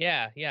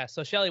 Yeah.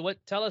 So Shelly,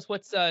 tell us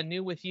what's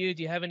new with you?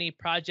 Do you have any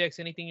projects,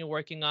 anything you're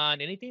working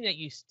on, anything that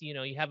you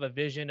have a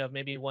vision of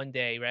maybe one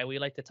day, right? We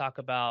like to talk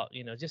about,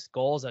 just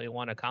goals that we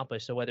want to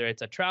accomplish. So whether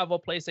it's a travel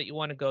place that you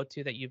want to go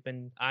to that you've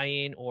been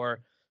eyeing,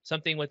 or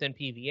something within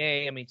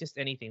PVA, I mean, just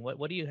anything.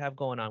 What do you have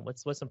going on?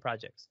 What's some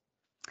projects?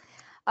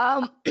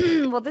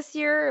 Well, this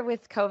year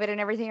with COVID and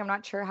everything, I'm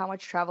not sure how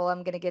much travel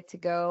I'm going to get to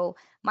go.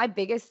 My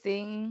biggest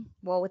thing,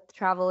 with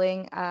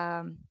traveling,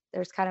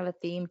 there's kind of a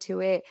theme to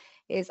it,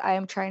 is I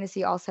am trying to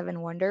see all 7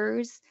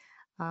 wonders.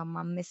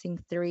 I'm missing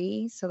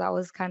 3. So that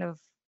was kind of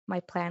my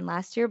plan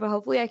last year, but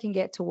hopefully I can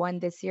get to 1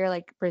 this year.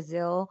 Like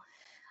Brazil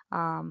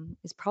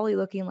is probably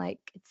looking like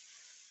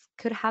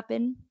could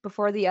happen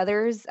before the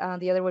others.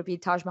 The other would be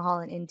Taj Mahal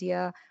in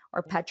India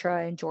or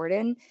Petra in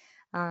Jordan.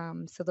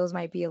 So those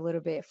might be a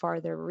little bit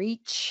farther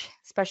reach,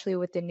 especially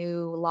with the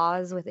new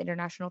laws with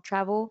international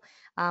travel.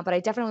 But I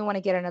definitely want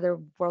to get another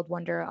world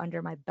wonder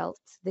under my belt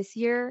this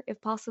year,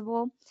 if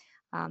possible.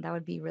 That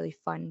would be really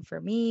fun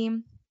for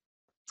me.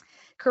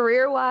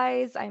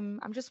 Career-wise, I'm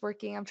just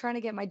working. I'm trying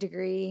to get my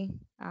degree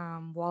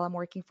while I'm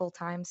working full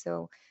time.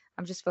 So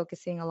I'm just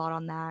focusing a lot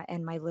on that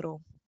and my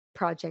little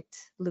project,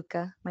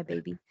 Luka, my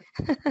baby.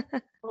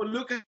 Oh,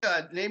 Luka,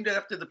 named it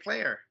after the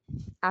player.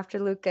 After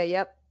Luka,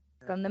 yep.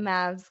 From the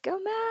Mavs. Go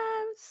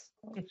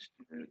Mavs!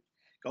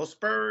 Go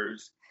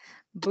Spurs!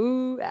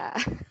 Boo!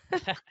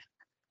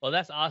 Well,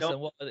 that's awesome.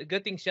 Nope. Well, the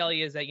good thing,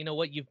 Shelly, is that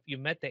you've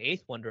met the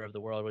 8th wonder of the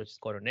world, which is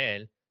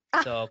Coronel.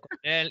 So,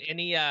 Coronel,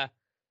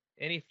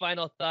 any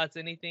final thoughts?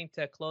 Anything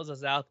to close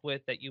us out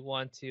with that you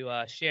want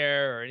to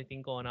share, or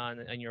anything going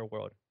on in your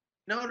world?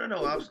 No,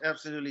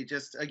 absolutely.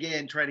 Just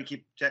again, try to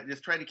keep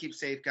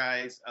safe,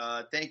 guys.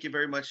 Thank you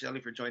very much,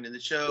 Shelly, for joining the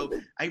show.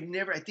 I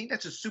think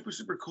that's a super,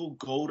 super cool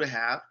goal to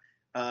have.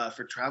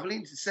 For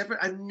traveling to 7,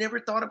 I've never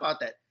thought about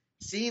that.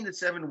 Seeing the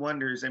 7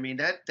 wonders, I mean,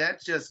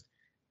 that's just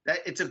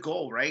it's a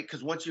goal, right?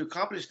 Because once you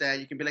accomplish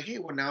that, you can be like, hey,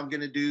 well, now I'm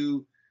going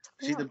to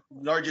see the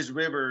largest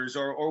rivers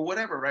or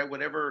whatever, right?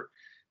 Whatever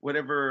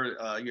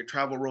your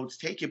travel roads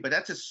take you. But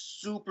that's a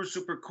super,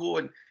 super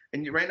cool.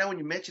 And right now, when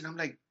you mention, I'm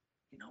like,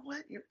 you know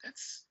what?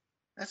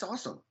 That's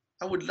awesome.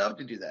 I would love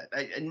to do that.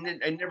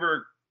 I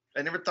never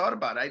thought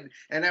about it.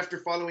 And after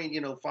following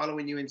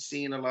you and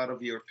seeing a lot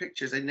of your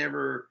pictures, I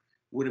never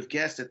would have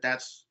guessed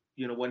that's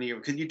one of your,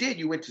 because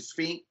you went to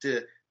Sphinx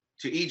to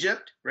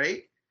Egypt,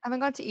 right? I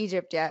haven't gone to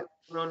Egypt yet.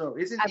 No,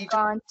 isn't I've Egypt?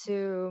 gone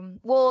to,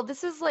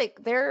 this is like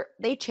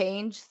they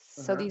changed,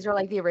 so these are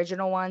like the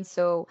original ones.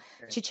 So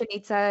Chichen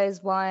Itza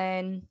is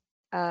one,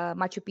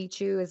 Machu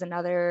Picchu is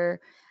another,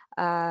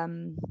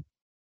 the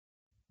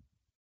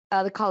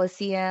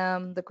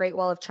Colosseum, the Great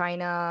Wall of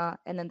China,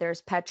 and then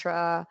there's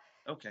Petra,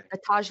 the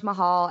Taj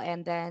Mahal,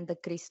 and then the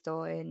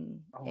Cristo in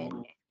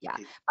yeah.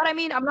 But I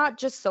mean, I'm not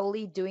just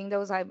solely doing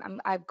those.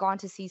 I've gone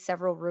to see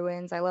several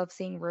ruins. I love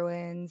seeing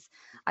ruins.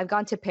 I've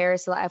gone to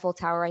Paris, the Eiffel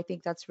Tower. I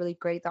think that's really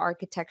great. The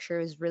architecture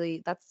is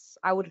really,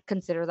 I would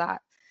consider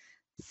that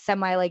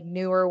semi like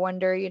newer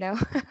wonder,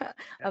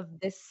 of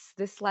this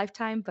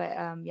lifetime. But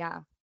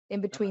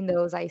in between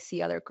those, I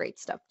see other great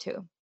stuff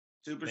too.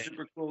 Super,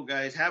 super cool,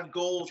 guys. Have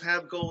goals,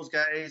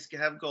 guys.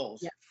 Have goals.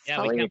 Yes.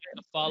 Yeah, we can't wait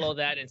to follow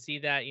that and see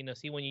that,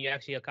 see when you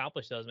actually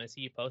accomplish those. And I see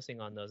you posting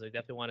on those. I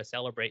definitely want to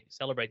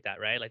celebrate that,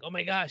 right? Like, oh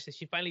my gosh,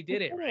 she finally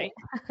did it, right?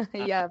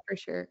 Yeah, for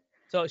sure.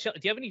 So, do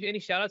you have any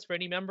shout outs for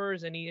any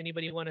members?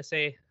 Anybody you want to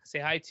say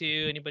hi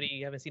to? Anybody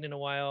you haven't seen in a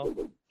while?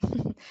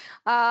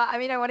 I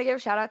want to give a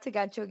shout out to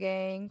Gancho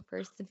Gang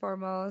first and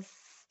foremost.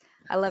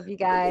 I love you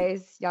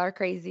guys. Y'all are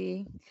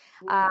crazy.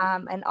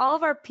 And all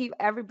of our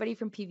everybody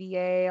from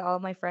PVA, all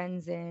my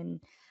friends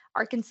in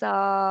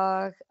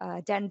Arkansas,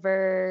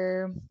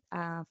 Denver,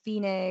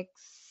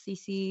 Phoenix,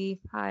 CC,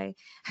 hi.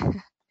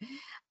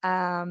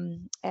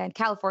 And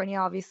California,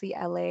 obviously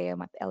LA,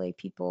 my LA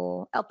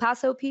people, El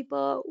Paso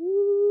people,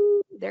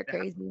 ooh, they're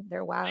crazy.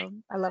 They're wild.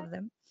 I love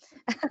them.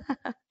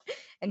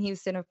 And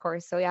Houston, of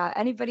course. So yeah,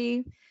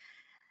 anybody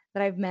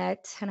that I've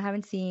met and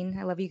haven't seen,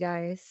 I love you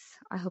guys.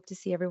 I hope to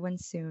see everyone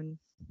soon.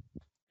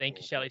 Thank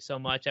you, Shelly, so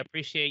much. I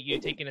appreciate you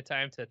taking the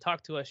time to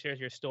talk to us, share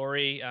your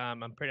story.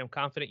 I'm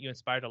confident you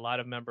inspired a lot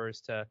of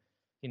members to,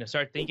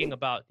 start thinking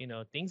about,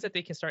 things that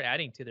they can start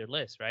adding to their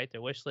list, right?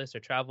 Their wish list,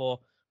 their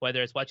travel,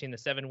 whether it's watching the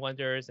 7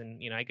 Wonders.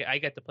 And, I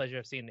get the pleasure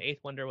of seeing the 8th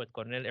Wonder with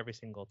Coronel every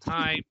single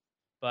time.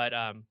 But,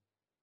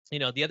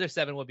 the other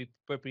 7 would be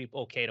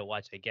okay to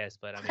watch, I guess.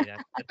 But I mean,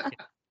 that's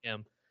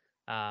him.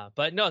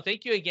 But no,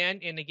 thank you again.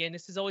 And again,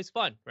 this is always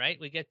fun, right?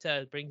 We get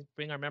to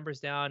bring our members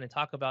down and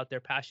talk about their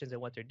passions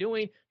and what they're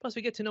doing. Plus,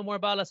 we get to know more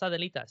about Las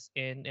Adelitas.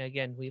 And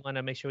again, we want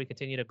to make sure we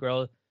continue to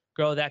grow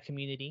that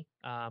community.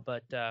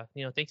 But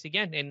thanks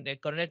again. And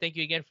Coronel, thank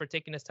you again for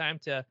taking this time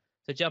to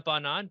jump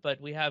on. But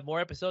we have more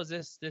episodes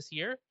this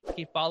year.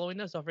 Keep following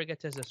us. Don't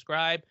forget to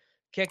subscribe.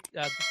 Click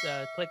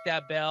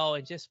that bell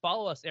and just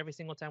follow us every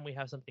single time we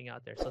have something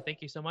out there. So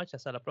thank you so much.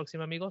 Hasta la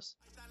próxima, amigos.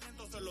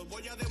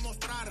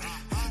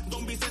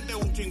 Don Vicente,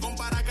 un chingón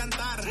para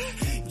cantar.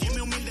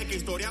 Jimmy humilde, que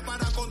historia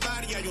para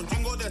contar. Y hay un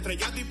chingo de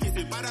estrellas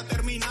difícil para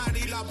terminar.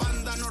 Y la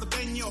banda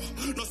norteño,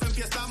 nos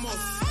enfiestamos.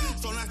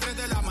 Son las 3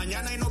 de la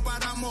mañana y no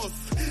paramos.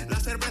 La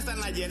cerveza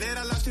en la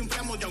hielera la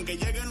enfriamos. Y aunque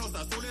lleguen los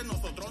azules,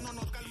 nosotros no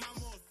nos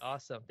calmamos.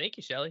 Awesome. Thank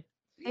you, Shelly.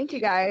 Thank you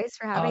guys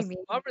for having me.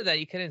 Remember that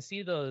you couldn't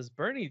see those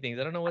Bernie things.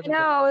 I don't know what.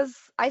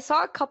 I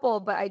saw a couple,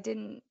 but I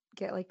didn't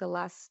get like the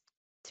last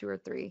 2 or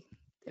 3.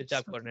 Good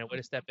job, Coronel. Way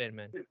to step in,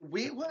 man.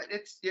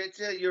 It's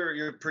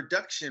your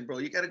production, bro.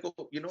 You gotta go.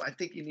 I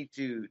think you need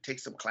to take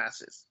some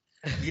classes.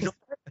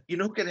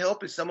 Who can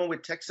help is someone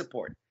with tech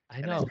support.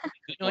 I know. Do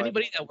you know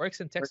anybody that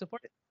works in tech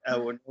support? I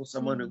would know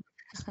someone who can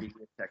speak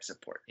with tech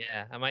support.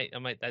 Yeah, I might.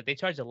 They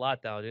charge a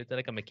lot though, dude. They're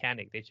like a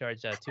mechanic. They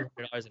charge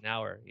 $200 an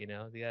hour. You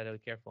gotta be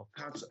careful.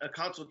 A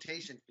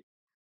consultation fee.